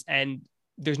arguments, and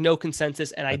there's no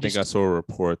consensus. And I think I saw a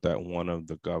report that one of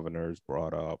the governors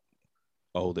brought up,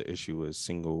 the issue is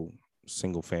single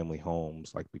family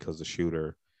homes, like because the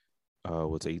shooter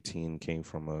was 18, came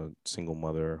from a single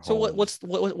mother home. So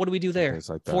what do we do there?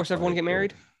 Like that. Force everyone to get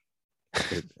married?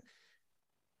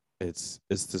 It's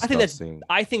disgusting.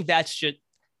 I think bad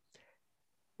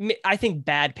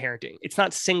parenting. It's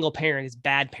not single parent, it's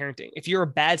bad parenting. If you're a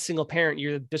bad single parent,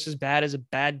 you're just as bad as a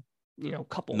bad,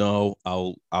 couple. No,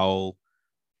 I'll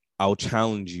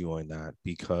challenge you on that,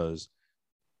 because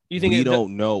You think we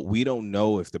don't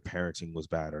know if the parenting was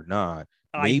bad or not.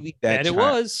 Maybe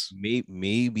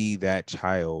maybe that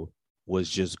child was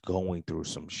just going through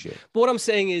some shit. But what I'm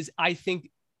saying is, I think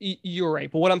you're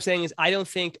right. But what I'm saying is, I don't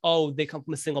think, they come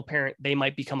from a single parent, they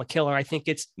might become a killer. I think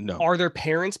it's, are their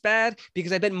parents bad?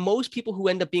 Because I bet most people who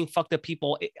end up being fucked up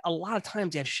people, a lot of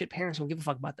times they have shit parents who don't give a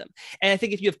fuck about them. And I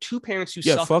think if you have two parents who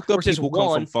suck fucked up versus people one,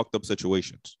 come from fucked up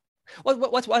situations.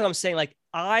 What's what I'm saying? Like,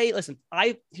 here's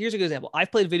a good example. I've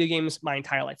played video games my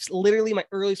entire life. Literally, my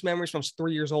earliest memories from I was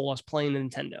 3 years old, I was playing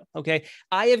Nintendo. Okay.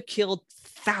 I have killed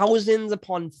thousands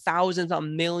upon thousands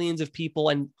on millions of people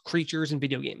and creatures in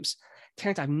video games.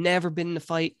 Terrence, I've never been in a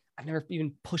fight. I've never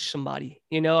even pushed somebody.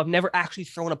 I've never actually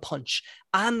thrown a punch.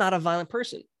 I'm not a violent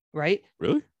person, right?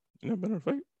 Really? You never been in a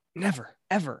fight? Never,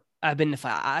 ever. I've been in a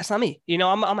fight. That's not me.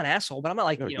 I'm an asshole, but I'm not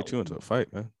like, get you into a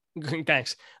fight, man.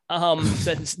 Thanks.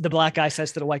 The black guy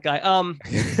says to the white guy.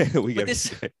 We got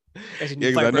this.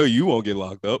 Because I know you won't get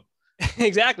locked up.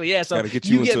 Exactly. Yeah. So get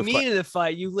you get into me into the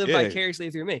fight. You live vicariously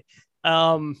through me.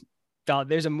 God,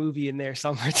 there's a movie in there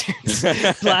somewhere.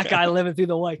 Black guy living through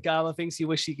the white guy. All the things he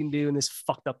wish he can do in this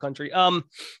fucked up country. But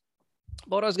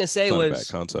what I was gonna say it's not was a bad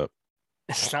concept.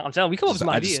 It's not, I'm telling you, we come up with some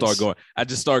ideas. I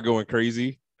just start going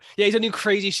crazy. Yeah, he's a new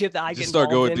crazy shit that I just get start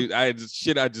going, in. dude. I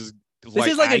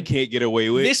can't get away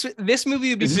with. This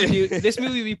movie would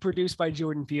be produced by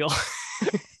Jordan Peele.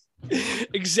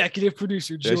 Executive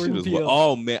producer Jordan Peele.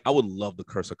 Oh man, I would love The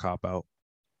Curse of Cop Out.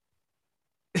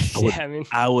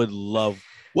 I would love.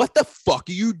 What the fuck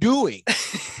are you doing?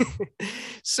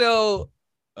 So,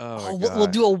 we'll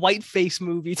do a white face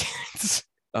movie.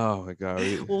 Oh my god,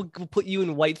 we'll put you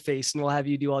in white face and we'll have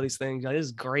you do all these things. This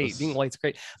is great. Being white's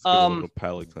great.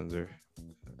 Palate cleanser.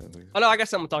 Oh no, I got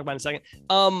something to talk about in a second.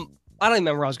 I don't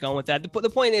remember where I was going with that. The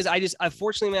point is,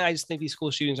 unfortunately, man, I just think these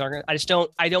school shootings are gonna.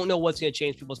 I don't know what's gonna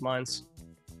change people's minds.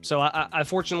 So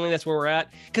unfortunately, that's where we're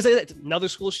at. Because another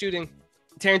school shooting,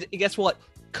 Terrence. Guess what?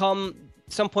 Come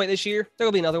some point this year, there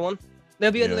will be another one.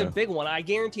 There'll be another big one. I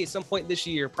guarantee at some point this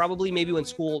year, probably maybe when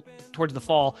school towards the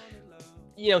fall.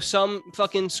 Some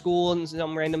fucking school in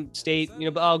some random state.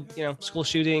 School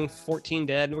shooting, 14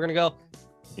 dead. And we're gonna go,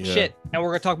 shit, and we're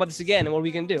gonna talk about this again. And what are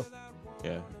we gonna do?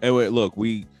 Yeah. Anyway, look,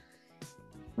 we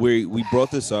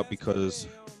brought this up because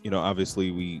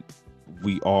obviously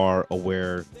we are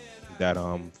aware that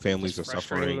families are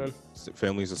suffering.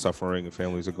 Families are suffering, and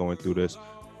families are going through this.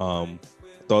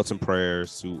 Thoughts and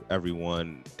prayers to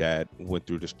everyone that went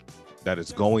through this, that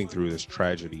is going through this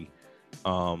tragedy.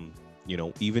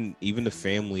 Even the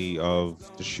family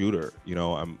of the shooter.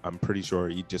 I'm pretty sure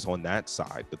he just on that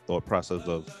side, the thought process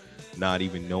of not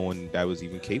even knowing that was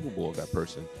even capable of that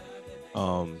person.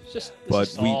 It's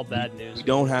all bad news. We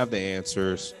don't have the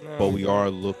answers, but we are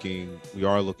looking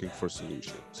for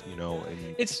solutions.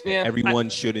 And everyone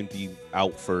shouldn't be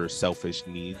out for selfish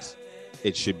needs.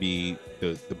 It should be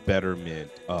the betterment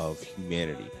of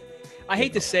humanity. I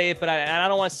hate to say it, but I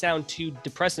don't want to sound too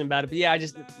depressing about it. But yeah,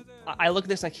 I look at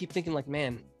this and I keep thinking, like,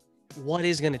 man, what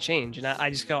is going to change? And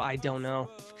I just go, I don't know.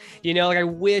 I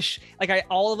wish,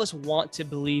 all of us want to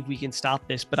believe we can stop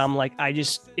this, but I'm like,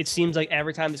 it seems like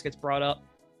every time this gets brought up,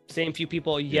 same few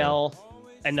people yell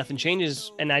and nothing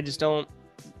changes. And I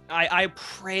I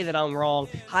pray that I'm wrong.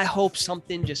 I hope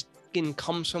something just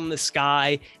comes from the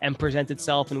sky and presents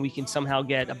itself, and we can somehow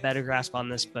get a better grasp on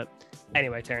this. But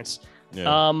anyway, Terrence,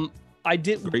 Yeah. I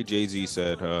did. Great Jay-Z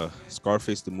said,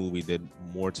 Scarface the movie did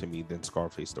more to me than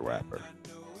Scarface the rapper.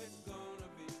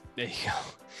 There you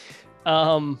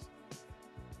go.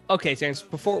 Okay, Terrence.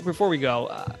 Before we go,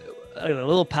 a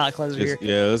little palate cleanser here.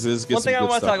 Yeah, let's get One some thing I good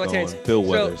want to stuff talk about, going. Terrence. Bill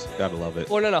Withers, gotta love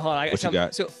it. Oh no, hold on. What you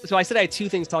got? So I said I had two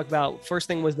things to talk about. First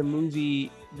thing was the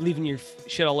movie, leaving your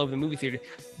shit all over the movie theater.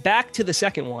 Back to the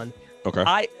second one.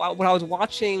 Okay. When I was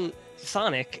watching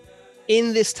Sonic,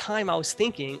 in this time I was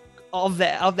thinking of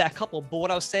that couple. But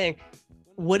what I was saying,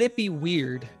 would it be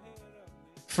weird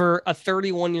for a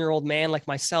 31-year-old man like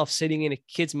myself sitting in a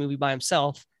kids movie by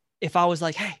himself if I was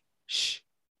like, hey, shh,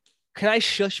 can I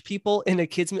shush people in a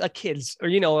kids movie, like kids, or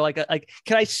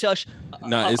can I shush?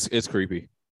 No, it's creepy.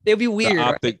 It'd be weird.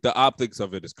 The optics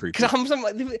of it is creepy. Because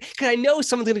I know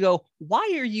someone's gonna go,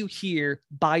 why are you here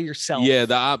by yourself? Yeah,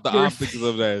 the optics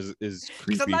of that is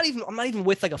creepy. I'm not even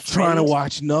with like a friend. Trying to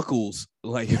watch Knuckles.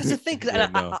 Like that's the thing. Yeah,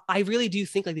 no. I really do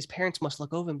think like these parents must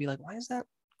look over and be like, why is that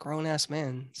grown ass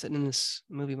man sitting in this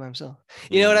movie by himself?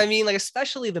 You know what I mean? Like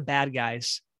especially the bad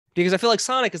guys, because I feel like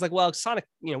Sonic is like, well, Sonic.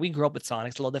 We grew up with Sonic.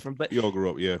 It's a little different, but You all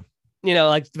grew up, yeah.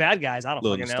 Like the bad guys. I don't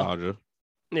Little fucking nostalgia.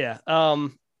 know. Yeah.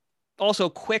 Also,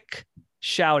 quick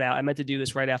shout out. I meant to do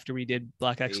this right after we did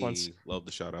Black Excellence. Hey, love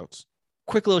the shout outs.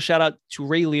 Quick little shout out to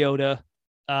Ray Liotta.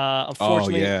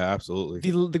 Unfortunately, Oh yeah, absolutely.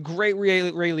 the great Ray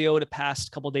Liotta passed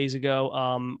a couple days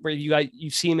ago. Where you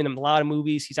see him in a lot of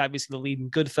movies. He's obviously the lead in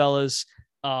Goodfellas.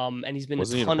 And he's been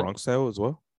Wasn't he in Bronx Tale as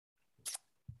well?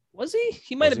 Was he?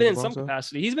 He might have been in some Bronx Tale?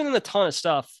 capacity. He's been in a ton of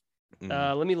stuff.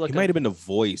 Let me look. He might have been the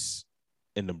voice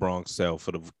in the Bronx Tale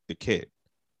for the kid,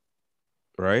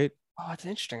 right? Oh, it's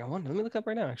interesting. I wonder. Let me look up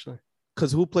right now. Actually,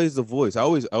 Because who plays the voice? I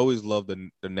always love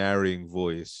the narrating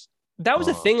voice. that was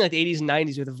a thing like the 80s and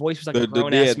 90s where the voice was like a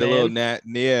grown the ass man. little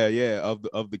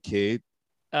of the kid.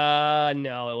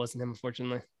 No, it wasn't him,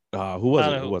 unfortunately. Who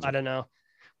was it? Who was I it? don't know.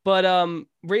 But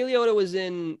Ray Liotta was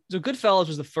in. So Goodfellas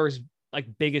was the first like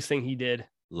biggest thing he did.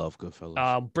 Love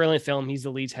Goodfellas. Brilliant film. He's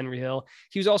the lead, Henry Hill.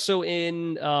 He was also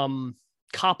in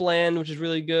Copland, which is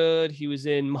really good. He was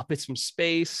in Muppets from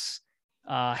Space,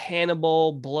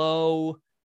 Hannibal, Blow.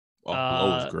 Blow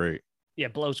was great. Yeah,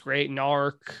 Blow's great.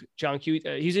 Narc, John Q.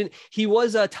 He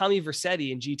was Tommy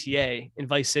Vercetti in GTA in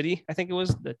Vice City. I think it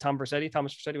was the Thomas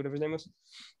Vercetti, whatever his name was.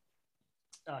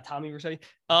 Tommy Vercetti.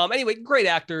 Anyway, great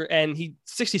actor, and he's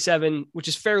 67, which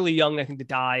is fairly young, I think, to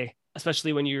die,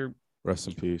 especially when you're. Rest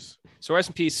in peace. So rest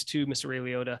in peace to Mr. Ray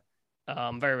Liotta.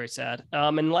 Very, very sad.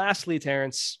 And lastly,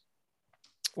 Terrence,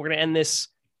 we're gonna end this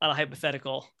on a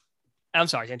hypothetical. I'm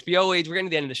sorry, Terrence. We're getting to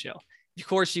the end of the show. Of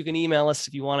course, you can email us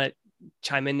if you want to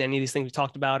chime in any of these things we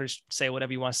talked about or just say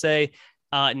whatever you want to say.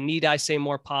 Need I say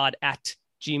more pod at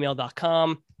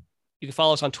gmail.com. You can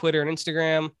follow us on Twitter and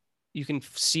Instagram. You can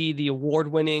see the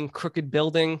award-winning Crooked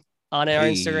Building on our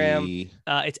Instagram.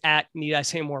 It's at Need I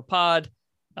Say More Pod.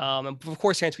 And of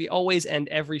course, Terrence, we always end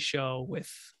every show with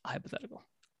a hypothetical.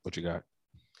 What you got?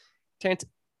 Terrence,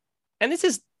 and this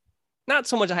is not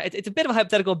so much, it's a bit of a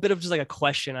hypothetical, a bit of just like a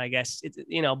question, I guess.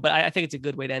 But I think it's a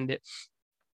good way to end it.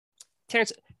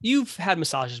 Terrence, you've had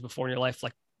massages before in your life,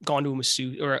 like gone to a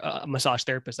masseuse or a massage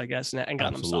therapist, I guess, and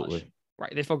gotten a massage.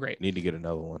 Right. They feel great. Need to get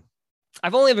another one.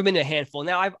 I've only ever been to a handful.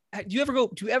 Now, do you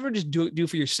ever just do it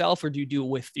for yourself or do you do it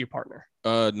with your partner?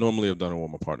 Normally I've done it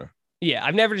with my partner. Yeah,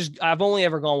 I've only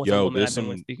ever gone with a woman I've been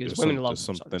with because women love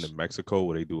something massages. in Mexico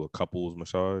where they do a couples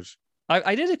massage.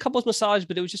 I did a couples massage,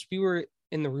 but it was just we were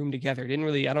in the room together. It didn't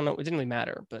really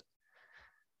matter. But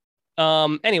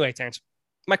anyway, Terrence,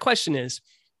 my question is,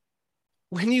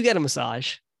 when you get a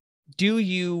massage, because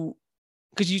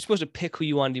you're supposed to pick who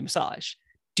you want to do massage,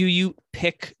 do you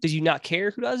not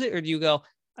care who does it, or do you go,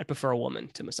 I prefer a woman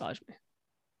to massage me?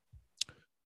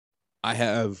 I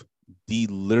have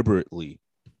deliberately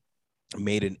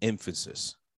made an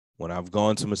emphasis when I've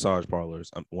gone to massage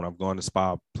parlors, when I've gone to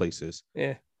spa places.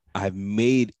 Yeah, I've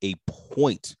made a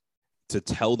point to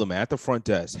tell them at the front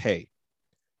desk, hey,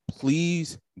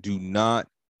 please do not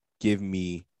give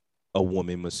me a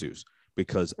woman masseuse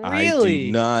because I do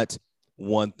not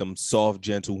want them soft,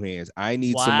 gentle hands. I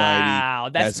need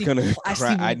somebody that's gonna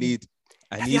cry. I need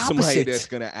somebody that's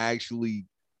gonna actually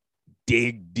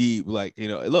dig deep. Like,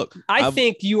 look, I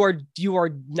think you are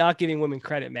not giving women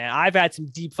credit, man. I've had some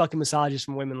deep fucking massages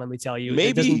from women. Let me tell you,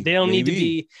 they don't need to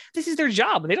be. This is their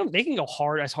job. They can go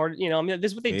as hard.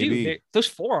 This is what they do. Those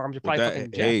forearms are probably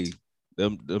fucking jacked. Hey,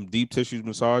 them deep tissue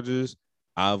massages.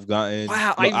 I've gotten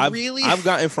Wow, look, I've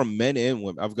gotten from men and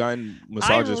women. I've gotten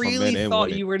massages from men really and thought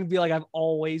women. you were gonna be like, I've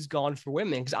always gone for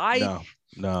women because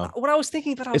No. what I was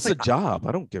thinking about, I was It's like, a job.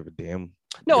 I don't give a damn.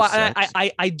 no, your I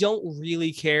sex. I don't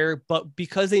really care, but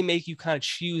because they make you kind of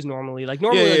choose normally, like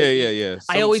normally, Yeah.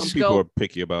 I always some just people go- are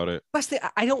picky about it. Plus,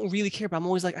 I don't really care, but I'm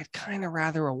always like, I'd kind of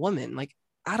rather a woman. Like,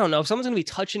 I don't know if someone's gonna be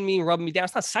touching me and rubbing me down.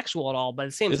 It's not sexual at all, but at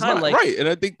the same It's time, not like, right, and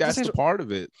I think that's just the part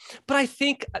of it. but I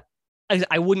think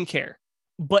I wouldn't care.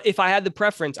 But if I had the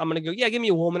preference, I'm gonna go, yeah, give me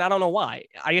a woman. I don't know why.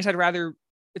 I guess I'd rather.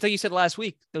 It's like you said last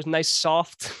week, those nice,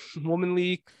 soft,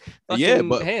 womanly, Yeah,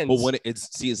 but hands. when it's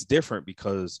different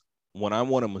because when I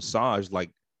want a massage,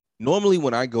 like normally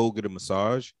when I go get a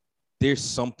massage, there's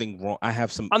something wrong. I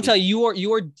have some. I'm telling you,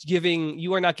 you are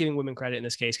not giving women credit in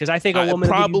this case because I think a I- woman would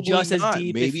probably be just not. as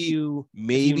deep Maybe- if you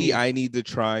maybe need- I need to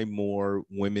try more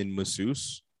women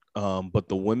masseuse. But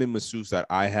the women masseuse that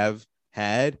I have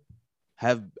had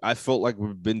I felt like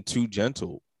we've been too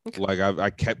gentle. Okay. Like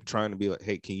I kept trying to be like,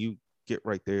 hey, can you get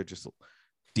right there just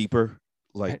deeper?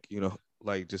 Like,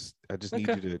 like I just need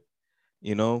Okay. you to,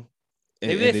 and-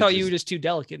 maybe and they it thought you were just too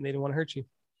delicate and they didn't want to hurt you.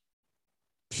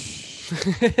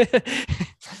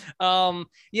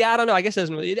 Yeah, I don't know. I guess it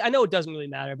doesn't really. I know it doesn't really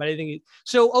matter, but I think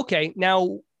so. Okay,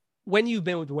 now when you've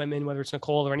been with women, whether it's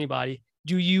Nicole or anybody,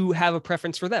 do you have a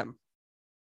preference for them?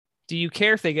 Do you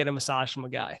care if they get a massage from a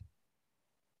guy?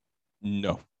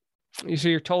 No. So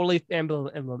you're totally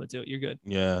ambivalent to it. You're good.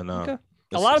 Yeah, no. Okay.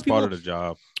 It's, lot of it's part people- of the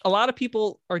job. A lot of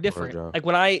people are different. job. Like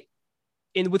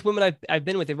with women I've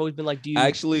been with, they've always been like, do you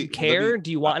Actually, care?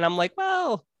 Do you want? And I'm like,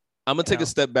 well, I'm gonna take know. a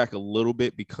step back a little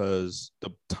bit because the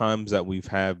times that we've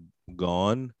had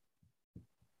gone,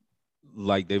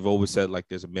 like they've always said, like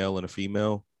there's a male and a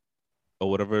female, or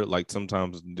whatever. Like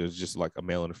sometimes there's just like a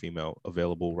male and a female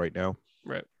available right now.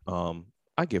 right.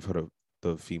 I give her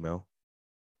the female.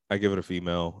 I give it a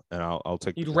female, and I'll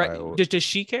take the You'd guy over. does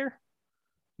she care?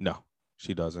 No,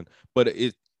 she doesn't. But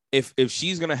if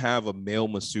she's gonna have a male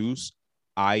masseuse,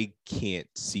 I can't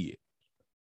see it.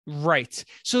 Right.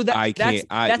 So that's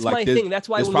like my there's- thing. That's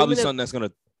why There's when probably women have- something that's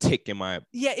gonna tick in my.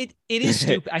 yeah, it is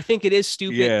stupid. I think it is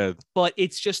stupid. Yeah, But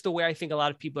it's just the way I think a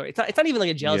lot of people are. It's not even like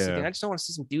a jealousy Yeah. thing. I just don't want to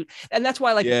see some dude. And that's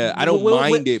why, like, yeah. I don't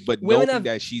mind it, but women knowing have-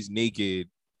 that she's naked.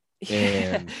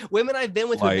 And women I've been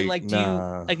with have been like, like,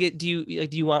 nah. do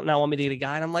you want me to get a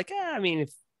guy? And I'm like, I mean,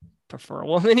 if prefer a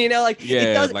woman, like, yeah,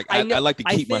 it does, like I I like to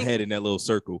keep my think- head in that little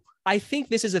circle. I think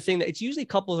this is a thing that it's usually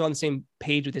couples are on the same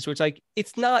page with this, where it's like,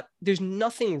 there's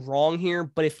nothing wrong here,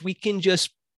 but if we can just,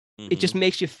 it just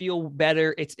makes you feel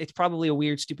better. It's probably a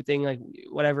weird, stupid thing, like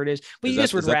whatever it is, but Is you that-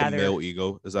 just would is that rather. the male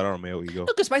ego? Is that our male ego?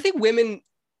 Because I think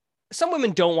some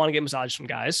women don't want to get massages from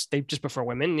guys. They just prefer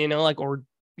women, like, or,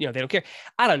 they don't care.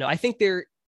 I don't know. I think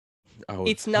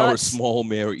it's not- our small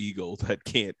male ego that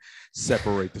can't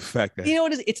separate the fact that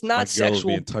what it is? It's my not girl is sexual,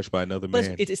 being touched by another but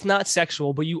man. it's not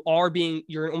sexual, but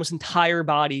your almost entire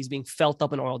body is being felt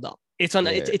up and oiled up. It's on.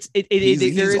 Yeah.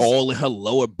 He's all in her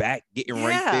lower back, getting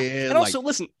right there. And also,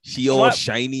 listen, she all what-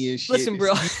 shiny and shit. listen,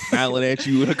 bro. smiling at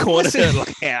you in the corner. Listen.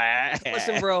 Like,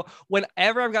 Listen, bro.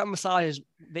 Whenever I've gotten massages,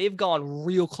 they've gone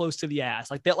real close to the ass.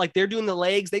 Like they're doing the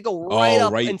legs. They go right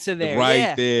up into there,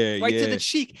 right there, right yeah. to the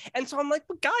cheek. And so I'm like,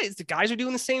 but guys, the guys are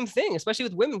doing the same thing, especially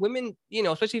with women. Women,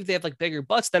 especially if they have like bigger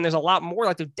butts, then there's a lot more.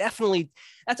 Like they're definitely.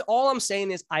 That's all I'm saying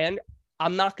is I'm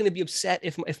not going to be upset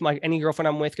if any girlfriend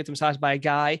I'm with gets massaged by a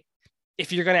guy.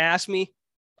 If you're going to ask me,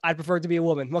 I'd prefer it to be a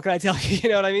woman. What can I tell you? You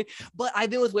know what I mean? But I've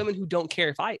been with women who don't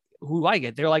care who I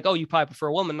get. They're like, oh, you probably prefer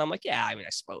a woman. And I'm like, yeah, I mean, I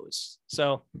suppose.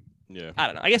 So yeah. I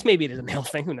don't know. I guess maybe it is a male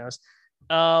thing. Who knows?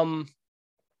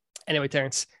 Anyway,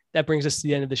 Terrence, that brings us to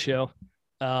the end of the show.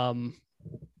 I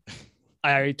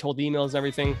already told the emails and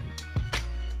everything.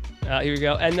 Here we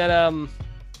go. And then,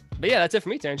 but yeah, that's it for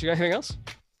me, Terrence. You got anything else?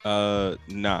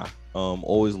 Nah.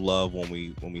 Always love when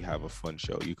we have a fun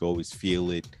show. You can always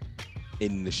feel it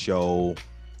in the show,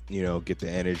 get the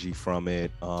energy from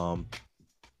it.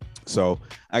 So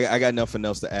I got nothing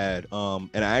else to add. And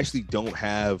I actually don't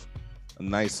have a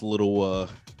nice little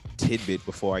tidbit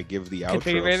before I give the outro.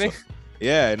 Think of anything? So,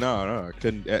 yeah, no, I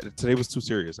couldn't. Today was too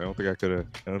serious. I don't think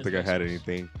I had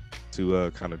anything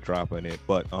to kind of drop in it.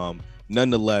 But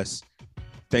nonetheless,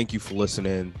 thank you for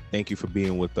listening. Thank you for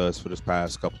being with us for this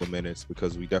past couple of minutes,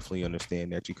 because we definitely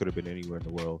understand that you could have been anywhere in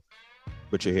the world,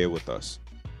 but you're here with us,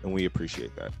 and we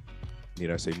appreciate that. Need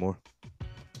I say more?